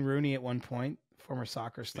with Wayne Rooney at one point, former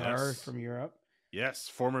soccer star from Europe. Yes,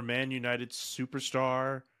 former Man United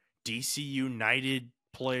superstar, DC United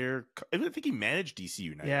player. I think he managed DC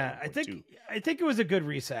United. Yeah, I think it was a good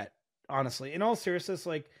reset, honestly. In all seriousness,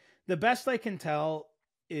 like the best I can tell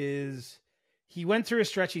is he went through a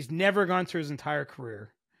stretch he's never gone through his entire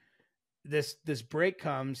career. This break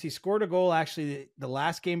comes. He scored a goal actually the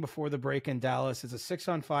last game before the break in Dallas. It's a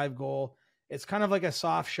 6-on-5 goal. It's kind of like a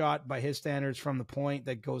soft shot by his standards from the point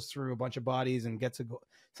that goes through a bunch of bodies and gets a goal.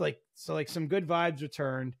 So some good vibes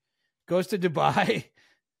returned. Goes to Dubai,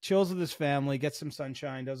 chills with his family, gets some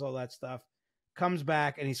sunshine, does all that stuff. Comes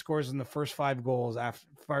back and he scores in the first 5 games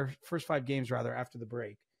after the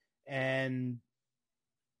break. And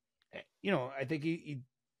I think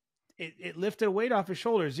it lifted a weight off his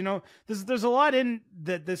shoulders. There's a lot in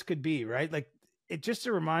that this could be, right? Like it's just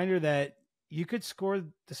a reminder that you could score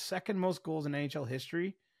the second most goals in NHL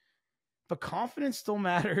history, but confidence still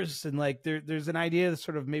matters. And like there's an idea that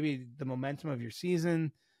sort of maybe the momentum of your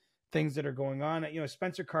season, things that are going on.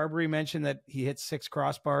 Spencer Carberry mentioned that he hit 6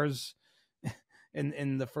 crossbars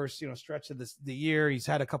in the first stretch of the year. He's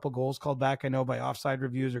had a couple goals called back, I know, by offside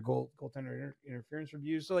reviews or goaltender interference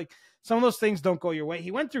reviews. So like some of those things don't go your way.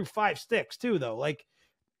 He went through 5 sticks too, though. Like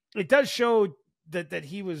it does show that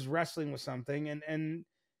he was wrestling with something. And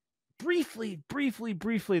briefly,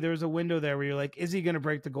 there was a window there where you're like, is he going to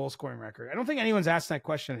break the goal scoring record? I don't think anyone's asked that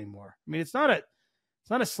question anymore. I mean, it's not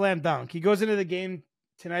a slam dunk. He goes into the game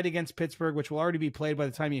tonight against Pittsburgh, which will already be played by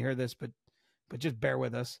the time you hear this, but just bear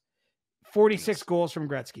with us. 46 goals from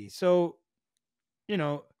Gretzky. So,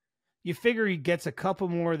 you figure he gets a couple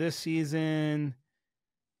more this season.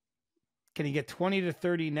 Can he get 20 to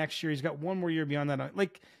 30 next year? He's got one more year beyond that.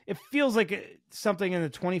 Like, it feels like something in the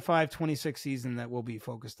 25-26 season that we'll be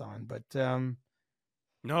focused on. But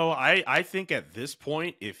no, I think at this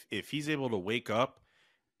point, if he's able to wake up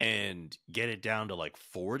and get it down to like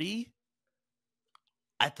 40,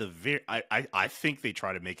 I think they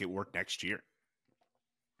try to make it work next year.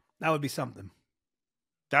 That would be something.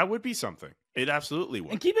 That would be something. It absolutely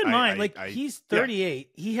would. And keep in mind, he's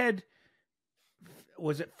 38. Yeah. He had,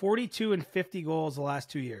 was it 42 and 50 goals the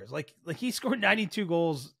last 2 years? Like he scored 92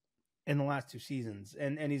 goals in the last 2 seasons,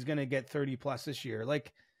 and he's going to get 30 plus this year.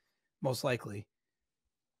 Like most likely.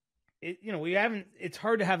 It's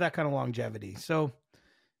hard to have that kind of longevity. So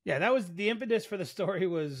yeah, that was the impetus for the story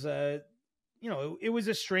was, it was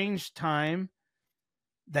a strange time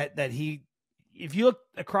that he, if you look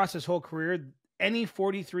across his whole career, any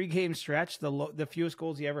 43 game stretch, the fewest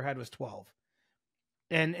goals he ever had was 12.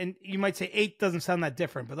 And you might say 8 doesn't sound that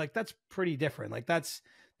different, but like that's pretty different. Like that's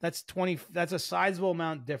 20. That's a sizable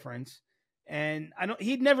amount difference. And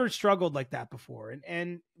he'd never struggled like that before.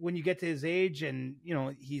 And when you get to his age, and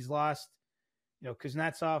he's lost,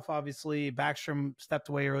 Kuznetsov, obviously, Backstrom stepped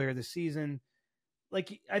away earlier this season.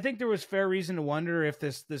 Like I think there was fair reason to wonder if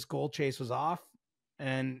this goal chase was off.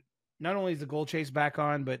 And not only is the goal chase back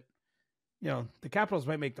on, but the Capitals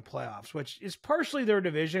might make the playoffs, which is partially their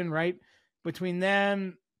division, right? Between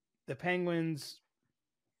them, the Penguins,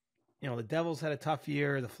 the Devils had a tough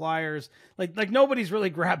year, the Flyers, like nobody's really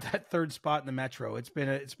grabbed that 3rd spot in the Metro. It's been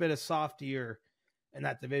a soft year in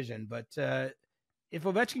that division. But if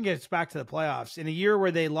Ovechkin gets back to the playoffs in a year where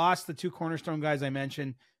they lost the 2 cornerstone guys I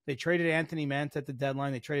mentioned, they traded Anthony Mantha at the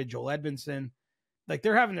deadline, they traded Joel Edmondson. Like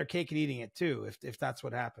they're having their cake and eating it too, if that's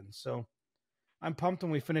what happens. So I'm pumped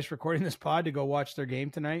when we finish recording this pod to go watch their game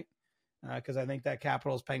tonight. Because I think that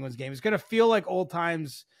Capitals Penguins game is going to feel like old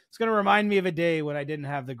times. It's going to remind me of a day when I didn't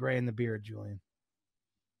have the gray and the beard, Julian.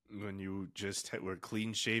 When you just were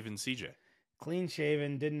clean shaven, CJ. Clean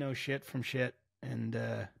shaven, didn't know shit from shit. And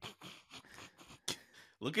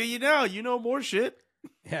Look at you now. You know more shit.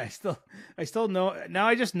 Yeah, I still know. Now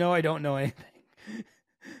I just know I don't know anything.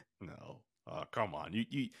 No. Come on.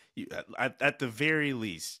 You at the very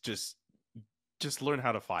least, just learn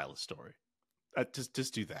how to file a story.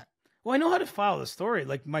 Just do that. Well, I know how to file the story.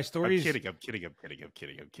 Like my stories. I'm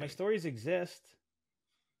kidding. My stories exist.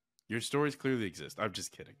 Your stories clearly exist. I'm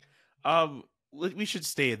just kidding. We should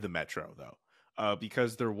stay in the Metro though,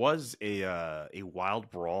 because there was a wild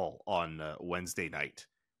brawl on Wednesday night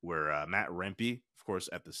where Matt Rempe, of course,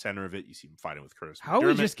 at the center of it. You see him fighting with Chris. How are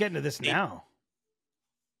we just getting to this now?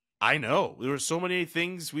 I know there were so many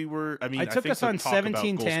things we were. I mean, I took us on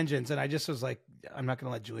 17 tangents, and I just was like, I'm not going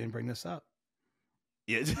to let Julian bring this up.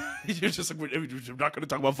 Yeah, you're just like, we're not going to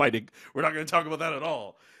talk about fighting. We're not going to talk about that at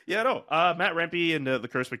all. Yeah, no. Matt Rempe and the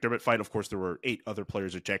Curtis McDermott fight. Of course, there were 8 other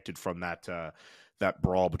players ejected from that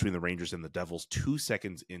brawl between the Rangers and the Devils 2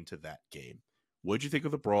 seconds into that game. What did you think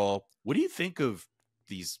of the brawl? What do you think of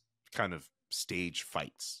these kind of stage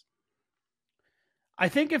fights? I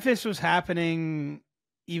think if this was happening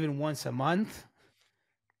even once a month,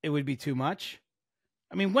 it would be too much.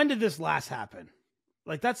 I mean, when did this last happen?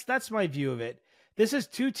 Like that's my view of it. This is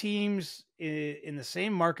 2 teams in the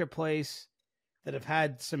same marketplace that have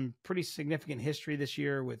had some pretty significant history this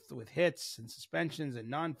year with hits and suspensions and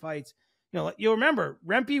non-fights. You know, you'll remember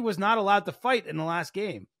Rempe was not allowed to fight in the last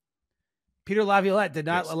game. Peter Laviolette did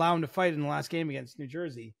not allow him to fight in the last game against New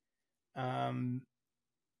Jersey. You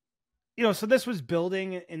know, so this was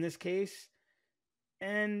building in this case.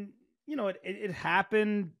 And, you know, it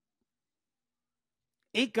happened.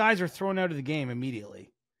 8 guys are thrown out of the game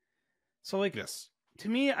immediately. So, like, to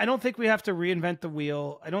me, I don't think we have to reinvent the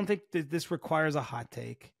wheel. I don't think that this requires a hot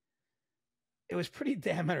take. It was pretty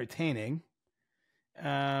damn entertaining.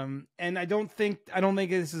 And I don't think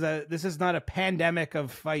this is not a pandemic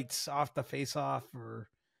of fights off the face-off, or,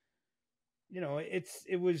 you know,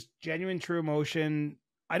 it was genuine, true emotion.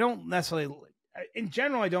 I don't necessarily, in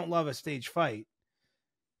general, I don't love a stage fight.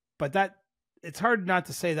 But it's hard not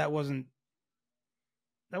to say that was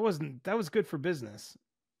good for business.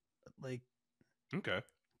 Like, okay,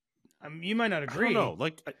 you might not agree. I don't know.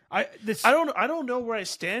 Like, I don't know where I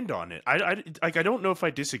stand on it. I don't know if I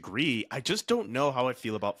disagree. I just don't know how I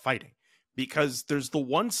feel about fighting, because there's the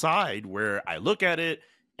one side where I look at it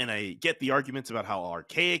and I get the arguments about how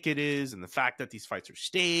archaic it is and the fact that these fights are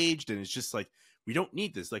staged, and it's just like, we don't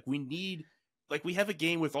need this. Like, we have a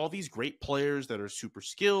game with all these great players that are super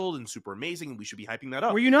skilled and super amazing, and we should be hyping that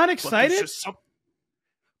up. Were you not excited?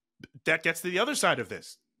 That gets to the other side of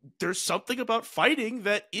this. There's something about fighting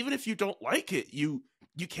that even if you don't like it, you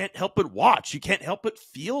can't help but watch. You can't help but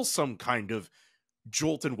feel some kind of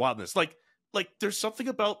jolt and wildness. Like there's something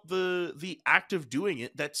about the act of doing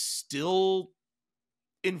it that's still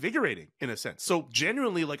invigorating in a sense. So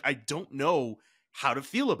genuinely, like, I don't know how to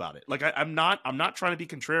feel about it. Like, I'm not trying to be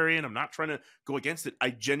contrarian. I'm not trying to go against it. I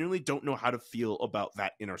genuinely don't know how to feel about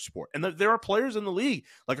that in our sport. And there are players in the league,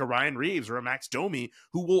 like a Ryan Reeves or a Max Domi,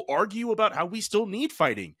 who will argue about how we still need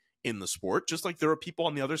fighting in the sport, just like there are people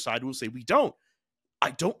on the other side who will say we don't.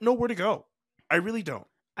 I don't know where to go. I really don't.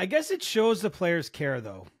 I guess it shows the players care,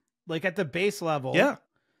 though. Like, at the base level, yeah,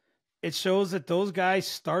 it shows that those guys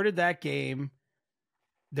started that game.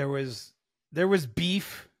 There was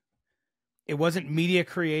beef. It wasn't media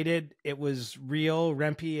created. It was real.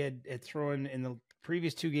 Rempe had thrown in the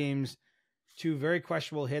previous 2 games 2 very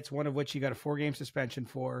questionable hits, one of which he got a 4-game suspension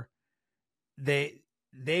for. They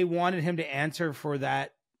wanted him to answer for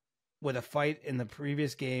that with a fight in the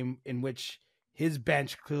previous game, in which his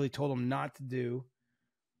bench clearly told him not to do.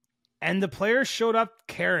 And the players showed up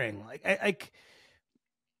caring. Like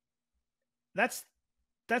that's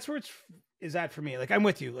where is at for me. Like, I'm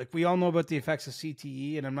with you. Like, we all know about the effects of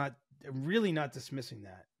CTE, and I'm really not dismissing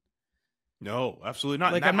that. No, absolutely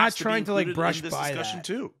not. Like, I'm not trying to like brush by discussion that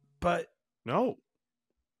too. But no,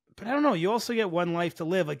 but I don't know. You also get one life to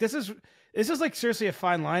live. Like, this is like seriously a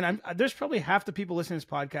fine line. There's probably half the people listening to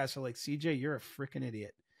this podcast are like, CJ, you're a freaking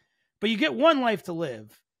idiot. But you get one life to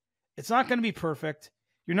live. It's not going to be perfect.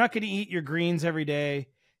 You're not going to eat your greens every day.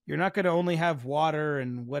 You're not going to only have water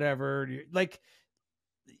and whatever. Like,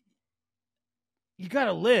 you got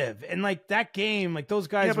to live. And like that game, like those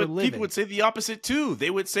guys were living. People would say the opposite too.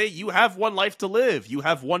 They would say, you have one life to live. You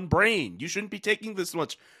have one brain. You shouldn't be taking this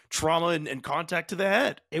much trauma and contact to the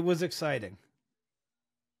head. It was exciting.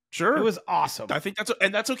 Sure. It was awesome. I think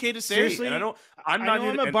that's okay to say. Seriously, and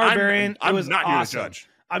I'm a barbarian. I'm it was not awesome. Here to judge.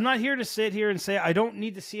 I'm not here to sit here and say, I don't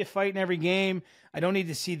need to see a fight in every game. I don't need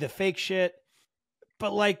to see the fake shit.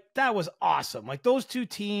 But like, that was awesome. Like, those 2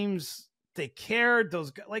 teams, they cared.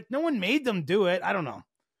 Those, like, no one made them do it. I don't know.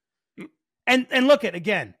 And look at,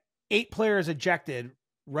 again, 8 players ejected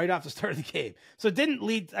right off the start of the game. So it didn't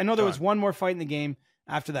lead. I know there was one more fight in the game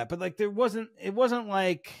after that, but like it wasn't the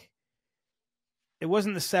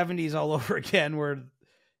 70s all over again where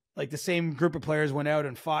like the same group of players went out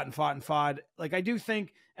and fought and fought and fought. Like I do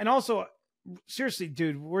think, and also seriously,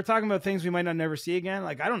 dude, we're talking about things we might not never see again.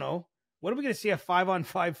 Like, I don't know. What are we going to see a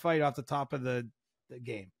 5-on-5 fight off the top of the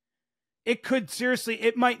game? It could seriously,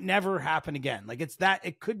 it might never happen again. Like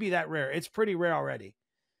it could be that rare. It's pretty rare already.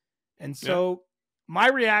 And so my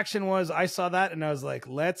reaction was, I saw that and I was like,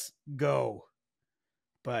 let's go.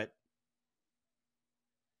 But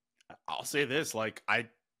I'll say this, like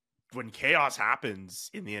when chaos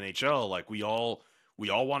happens in the NHL, like we all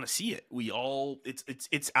want to see it.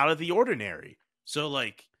 It's out of the ordinary. So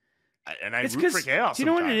like, and I root for chaos. Do you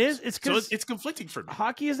know what it is? It's because it's conflicting for me.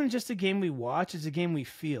 Hockey isn't just a game we watch; it's a game we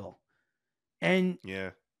feel. And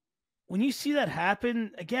when you see that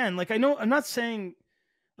happen again, like I'm not saying,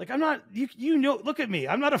 like I'm not. You know, look at me.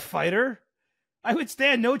 I'm not a fighter. I would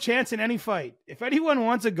stand no chance in any fight. If anyone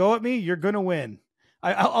wants to go at me, you're gonna win.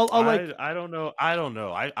 I don't know.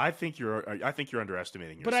 I think you're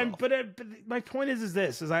underestimating yourself. But my point is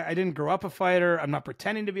this: I didn't grow up a fighter. I'm not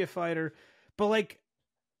pretending to be a fighter. But like,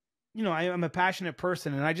 you know, I'm a passionate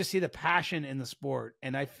person, and I just see the passion in the sport,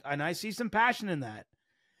 and I see some passion in that.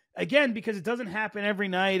 Again, because it doesn't happen every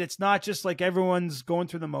night. It's not just like everyone's going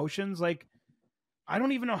through the motions. Like, I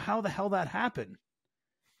don't even know how the hell that happened,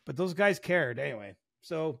 but those guys cared anyway.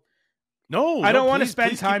 So. I don't want to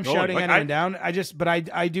spend time shouting anyone down. I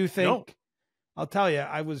do think, I'll tell you,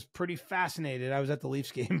 I was pretty fascinated. I was at the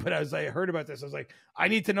Leafs game, but I heard about this. I was like, I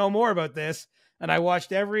need to know more about this. And I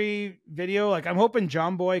watched every video. Like, I'm hoping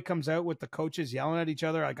John Boy comes out with the coaches yelling at each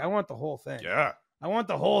other. Like, I want the whole thing. Yeah. I want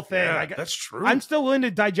the whole thing. Yeah, that's true. I'm still willing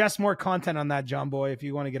to digest more content on that, John Boy, if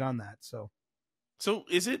you want to get on that. So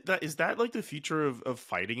is that like the future of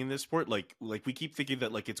fighting in this sport? Like we keep thinking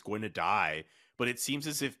that like it's going to die. But it seems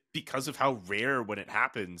as if because of how rare when it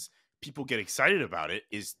happens, people get excited about it.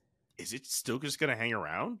 Is it still just going to hang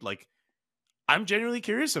around? Like, I'm genuinely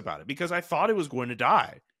curious about it because I thought it was going to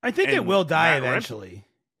die. I think it will die eventually.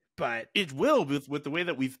 But it will with the way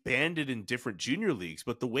that we've banned it in different junior leagues.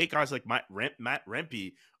 But the way guys like Matt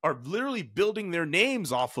Rempe are literally building their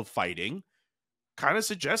names off of fighting kind of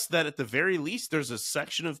suggests that at the very least, there's a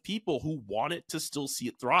section of people who want it to still see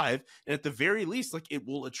it thrive. And at the very least, like it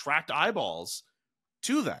will attract eyeballs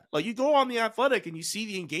to that. Like you go on The Athletic and you see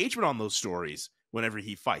the engagement on those stories whenever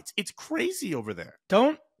he fights. It's crazy over there.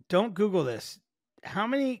 Don't Google this. How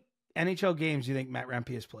many NHL games do you think Matt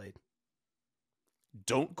Rempe has played?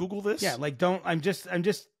 Don't Google this? Yeah, like don't. I'm just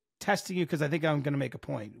testing you because I think I'm going to make a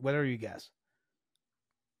point. Whatever you guess.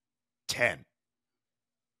 10.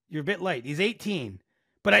 You're a bit late. He's 18.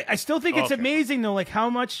 But I still think it's amazing though, like how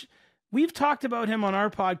much we've talked about him on our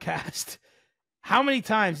podcast. How many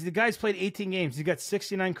times? The guy's played 18 games. He's got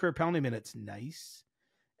 69 career penalty minutes. Nice.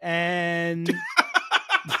 And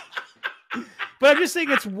but I'm just saying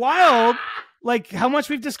it's wild, like how much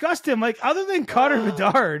we've discussed him. Like other than Connor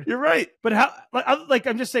Bedard. You're right. But how like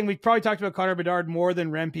I'm just saying we probably talked about Connor Bedard more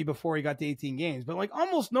than Rempe before he got to 18 games. But like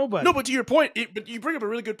almost nobody. No, but to your point, but you bring up a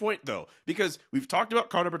really good point though, because we've talked about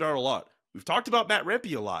Connor Bedard a lot. We've talked about Matt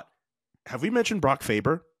Rempe a lot. Have we mentioned Brock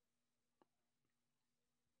Faber?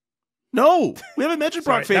 No, we haven't mentioned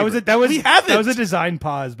Brock Faber. That was a design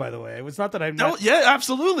pause, by the way. It was not that I'm not. No, yeah,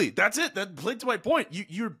 absolutely. That's it. That played to my point.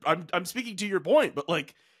 I'm speaking to your point, but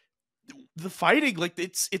like the fighting, like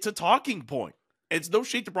it's a talking point. It's no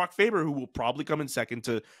shade to Brock Faber, who will probably come in second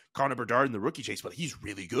to Connor Bedard in the rookie chase, but he's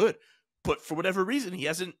really good. But for whatever reason, he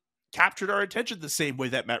hasn't captured our attention the same way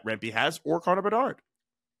that Matt Rempe has or Connor Bedard.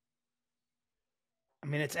 I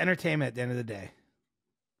mean, it's entertainment at the end of the day.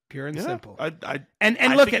 Pure and simple.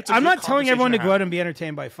 And look, I'm not telling everyone to go out and be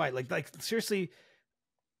entertained by a fight. Like seriously,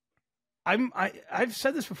 I've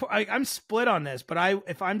said this before. I'm split on this, but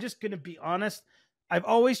if I'm just going to be honest, I've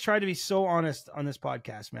always tried to be so honest on this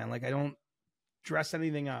podcast, man. Like I don't dress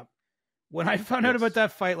anything up. When I found out about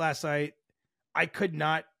that fight last night, I could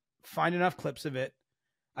not find enough clips of it.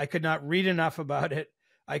 I could not read enough about it.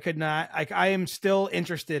 I am still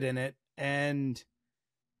interested in it. And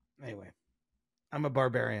anyway, I'm a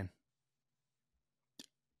barbarian.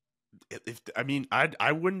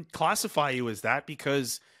 I wouldn't classify you as that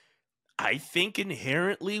because I think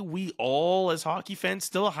inherently we all as hockey fans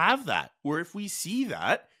still have that, where if we see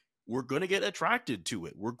that, we're going to get attracted to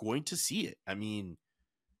it. We're going to see it. I mean,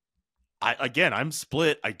 I'm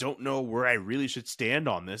split. I don't know where I really should stand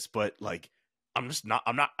on this, but like,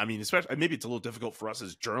 especially maybe it's a little difficult for us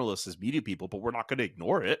as journalists, as media people, but we're not going to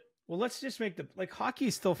ignore it. Well, let's just make hockey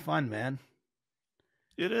is still fun, man.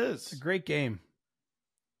 It is. It's a great game.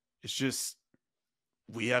 It's just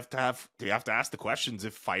we have to ask the questions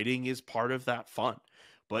if fighting is part of that fun.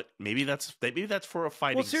 But maybe that's for a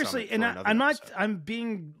fighting. Well, seriously, and I'm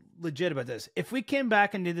being legit about this. If we came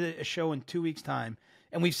back and did a show in 2 weeks' time,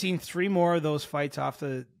 and we've seen 3 more of those fights off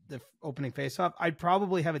the opening face-off, I'd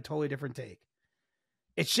probably have a totally different take.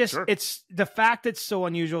 It's just it's the fact it's so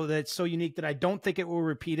unusual, that it's so unique, that I don't think it will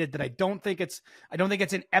repeat it. That I don't think it's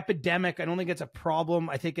an epidemic. I don't think it's a problem.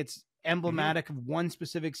 I think it's emblematic of one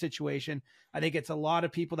specific situation. I think it's a lot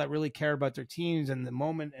of people that really care about their teams and the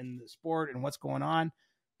moment and the sport and what's going on.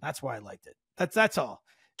 That's why I liked it. That's all.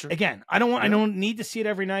 Sure. Again, I don't need to see it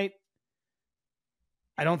every night.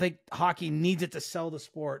 I don't think hockey needs it to sell the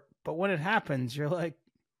sport. But when it happens, you're like,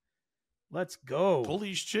 let's go.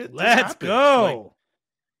 Holy shit. Let's go. Like,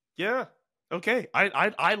 yeah. Okay.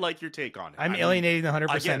 I like your take on it. I'm alienating the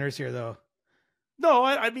 100%ers here, though. No,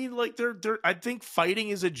 I mean, like, I think fighting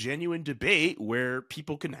is a genuine debate where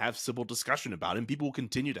people can have civil discussion about it, and people will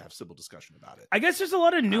continue to have civil discussion about it. I guess there's a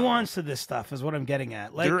lot of nuance to this stuff, is what I'm getting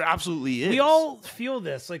at. Like, there absolutely is. We all feel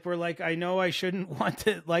this. Like, we're like, I know I shouldn't want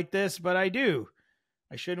it like this, but I do.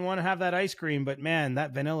 I shouldn't want to have that ice cream, but man,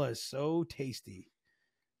 that vanilla is so tasty.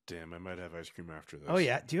 Damn, I might have ice cream after this. Oh,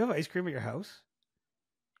 yeah. Do you have ice cream at your house?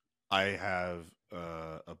 I have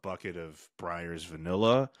a bucket of Breyer's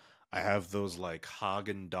vanilla. I have those like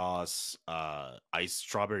Haagen-Dazs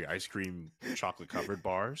strawberry ice cream chocolate covered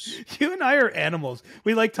bars. You and I are animals.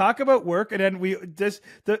 We like talk about work, and then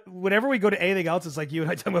whenever we go to anything else, it's like you and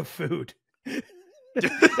I talk about food.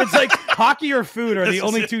 It's like hockey or food are the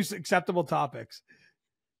only 2 acceptable topics.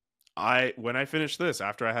 When I finish this,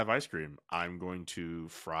 after I have ice cream, I'm going to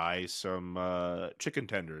fry some chicken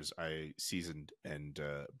tenders I seasoned and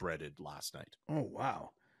breaded last night. Oh,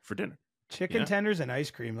 wow. For dinner. Chicken tenders and ice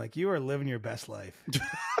cream. Like, you are living your best life.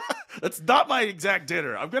 That's not my exact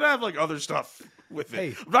dinner. I'm going to have like other stuff with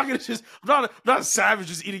it. Hey. I'm not a savage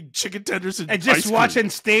just eating chicken tenders and just ice cream. Watching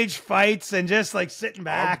stage fights and just like sitting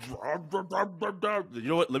back. You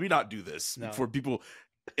know what? Let me not do this for people.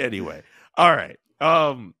 Anyway. All right.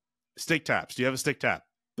 Sticktaps. Do you have a stick tap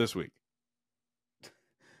this week?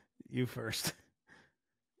 You first.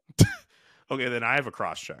 Okay, then I have a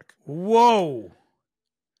cross check. Whoa.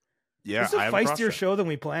 Yeah, this is a feistier show than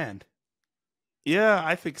we planned. Yeah,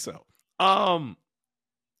 I think so.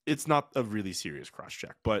 It's not a really serious cross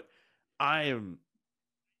check, but I'm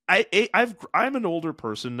an older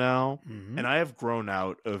person now, and I have grown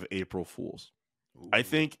out of April Fools. Ooh. I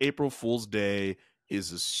think April Fool's Day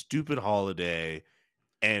is a stupid holiday,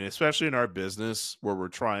 and especially in our business where we're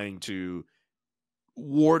trying to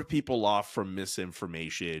ward people off from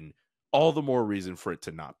misinformation, all the more reason for it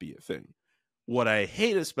to not be a thing. What I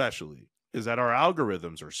hate especially is that our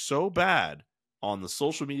algorithms are so bad on the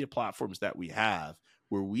social media platforms that we have,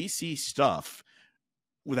 where we see stuff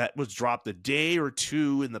that was dropped a day or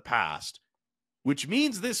 2 in the past, which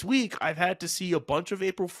means this week I've had to see a bunch of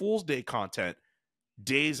April Fool's Day content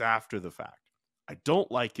days after the fact. I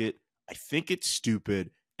don't like it. I think it's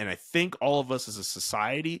stupid. And I think all of us as a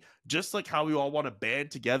society, just like how we all want to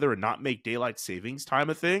band together and not make daylight savings time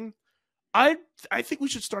a thing, I think we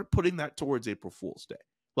should start putting that towards April Fool's Day.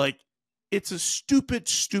 Like, it's a stupid,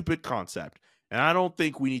 stupid concept. And I don't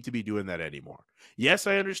think we need to be doing that anymore. Yes,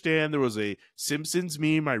 I understand there was a Simpsons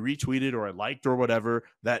meme I retweeted or I liked or whatever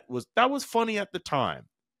that was funny at the time.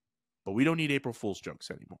 But we don't need April Fool's jokes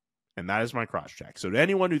anymore. And that is my cross check. So to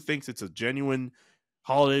anyone who thinks it's a genuine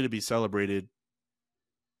holiday to be celebrated,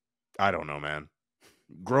 I don't know, man.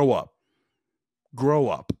 Grow up. Grow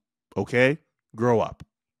up. Okay? Grow up.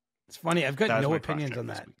 It's funny. I've got no opinions on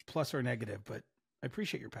that, plus or negative, but I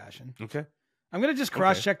appreciate your passion. Okay. I'm going to just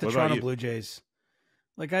cross-check the Toronto Blue Jays.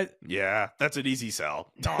 Yeah, that's an easy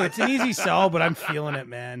sell. No, it's an easy sell, but I'm feeling it,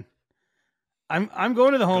 man. I'm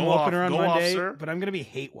going to the home opener on Monday, but I'm going to be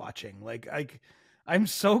hate watching. I'm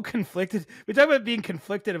so conflicted. We talk about being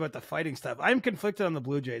conflicted about the fighting stuff. I'm conflicted on the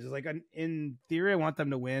Blue Jays. It's like, in theory, I want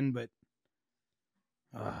them to win, but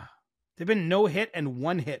they've been no hit and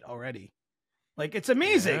 1 hit already. Like, it's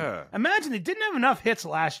amazing. Yeah. Imagine they didn't have enough hits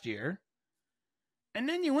last year, and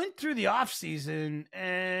then you went through the offseason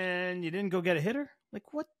and you didn't go get a hitter?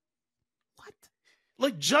 Like, what?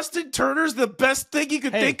 Like, Justin Turner's the best thing you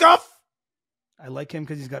could think of? I like him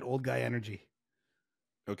because he's got old guy energy.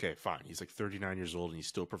 Okay, fine. He's like 39 years old and he's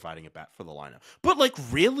still providing a bat for the lineup. But, like,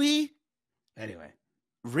 really? Anyway.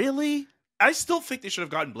 Really? I still think they should have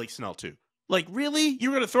gotten Blake Snell, too. Like, really?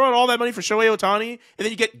 You're going to throw out all that money for Shohei Ohtani, and then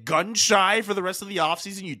you get gun shy for the rest of the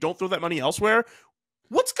offseason, you don't throw that money elsewhere?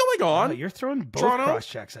 What's going on? Oh, you're throwing both cross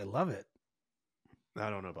checks. I love it. I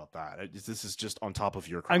don't know about that. This is just on top of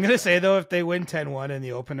your. I'm gonna say though, if they win 10-1 in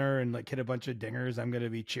the opener and like hit a bunch of dingers, I'm gonna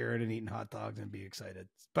be cheering and eating hot dogs and be excited.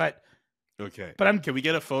 But okay, but Can we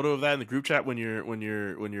get a photo of that in the group chat when you're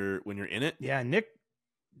in it? Yeah,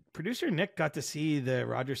 producer Nick got to see the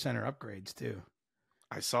Rogers Center upgrades too.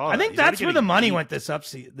 I saw. I think that's where the money went this off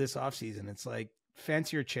season. It's like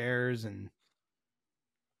fancier chairs and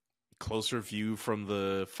closer view from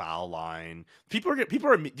the foul line. People are.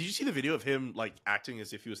 Did you see the video of him like acting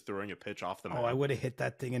as if he was throwing a pitch off the mound? Oh, I would have hit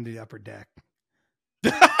that thing into the upper deck.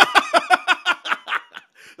 That's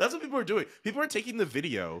what people are doing. People are taking the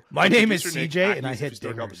video. My name is CJ, and I hit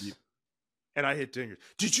dingers. And I hit dingers.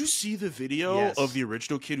 Did you see the video of the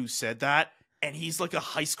original kid who said that? And he's like a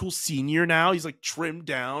high school senior now. He's like trimmed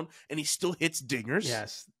down, and he still hits dingers.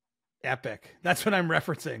 Yes, epic. That's what I'm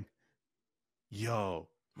referencing. Yo.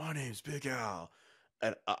 My name's Big Al,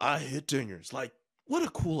 and I hit dingers. Like, what a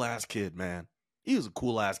cool ass kid, man. He was a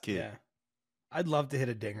cool ass kid. Yeah, I'd love to hit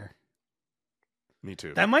a dinger. Me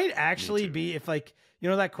too. That might actually be if, like, you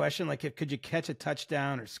know, that question, like, if could you catch a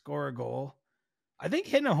touchdown or score a goal? I think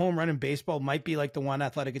hitting a home run in baseball might be like the one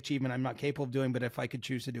athletic achievement I'm not capable of doing, but if I could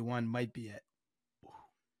choose to do one, might be it.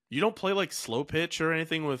 You don't play like slow pitch or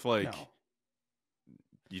anything with like. No.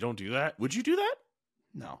 You don't do that? Would you do that?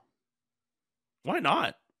 No. Why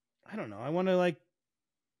not? I don't know. I want to like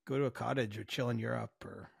go to a cottage or chill in Europe,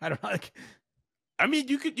 or I don't know. Like, I mean,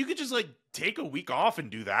 you could just like take a week off and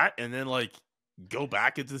do that, and then like go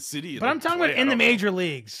back into the city. But I'm talking about in the major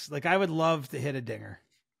leagues. Like, I would love to hit a dinger.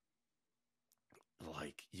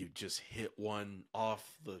 Like, you just hit one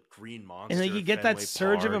off the green monster, and then you get that Fenway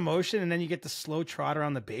surge Park. of emotion, and then you get the slow trot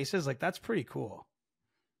around the bases. Like, that's pretty cool.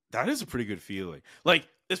 That is a pretty good feeling. Like,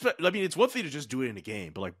 I mean, it's one thing to just do it in a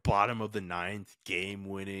game, but like bottom of the ninth,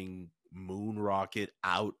 game-winning moon rocket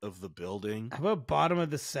out of the building. How about bottom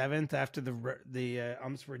of the seventh after the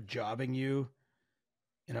umps were jobbing you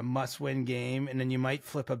in a must-win game, and then you might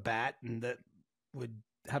flip a bat, and that would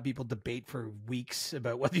have people debate for weeks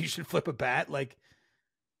about whether you should flip a bat. Like,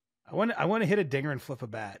 I want to hit a dinger and flip a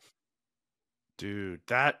bat. Dude,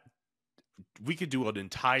 we could do an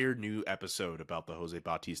entire new episode about the Jose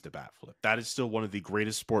Bautista bat flip. That is still one of the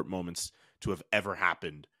greatest sport moments to have ever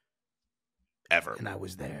happened. Ever. And I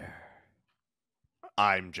was there.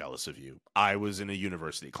 I'm jealous of you. I was in a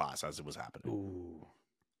university class as it was happening. Ooh,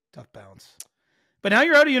 tough bounce. But now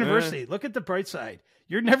you're out of university. Look at the bright side.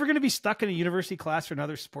 You're never going to be stuck in a university class for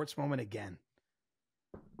another sports moment again.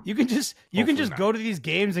 You can just go to these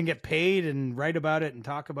games and get paid and write about it and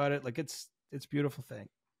talk about it. Like, it's a beautiful thing.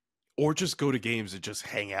 Or just go to games and just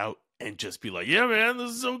hang out and just be like, yeah, man,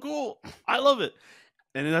 this is so cool. I love it.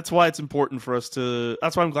 And that's why it's important for us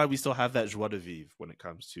that's why I'm glad we still have that joie de vivre when it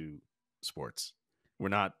comes to sports. We're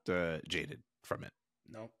not jaded from it.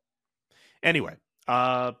 No. Anyway,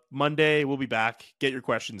 Monday we'll be back. Get your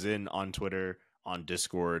questions in on Twitter, on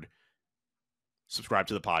Discord. Subscribe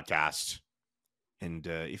to the podcast. And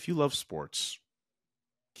if you love sports,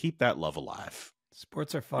 keep that love alive.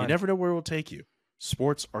 Sports are fun. You never know where it will take you.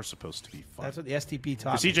 Sports are supposed to be fun. That's what the SDP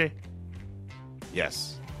taught For CJ, me.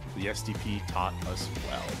 Yes, the SDP taught us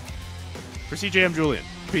well. For CJ, I'm Julian.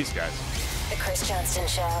 Peace, guys. The Chris Johnston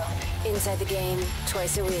Show. Inside the game,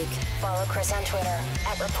 twice a week. Follow Chris on Twitter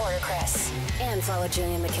 @ReporterChris. And follow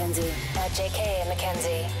Julian McKenzie @JK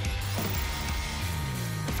McKenzie.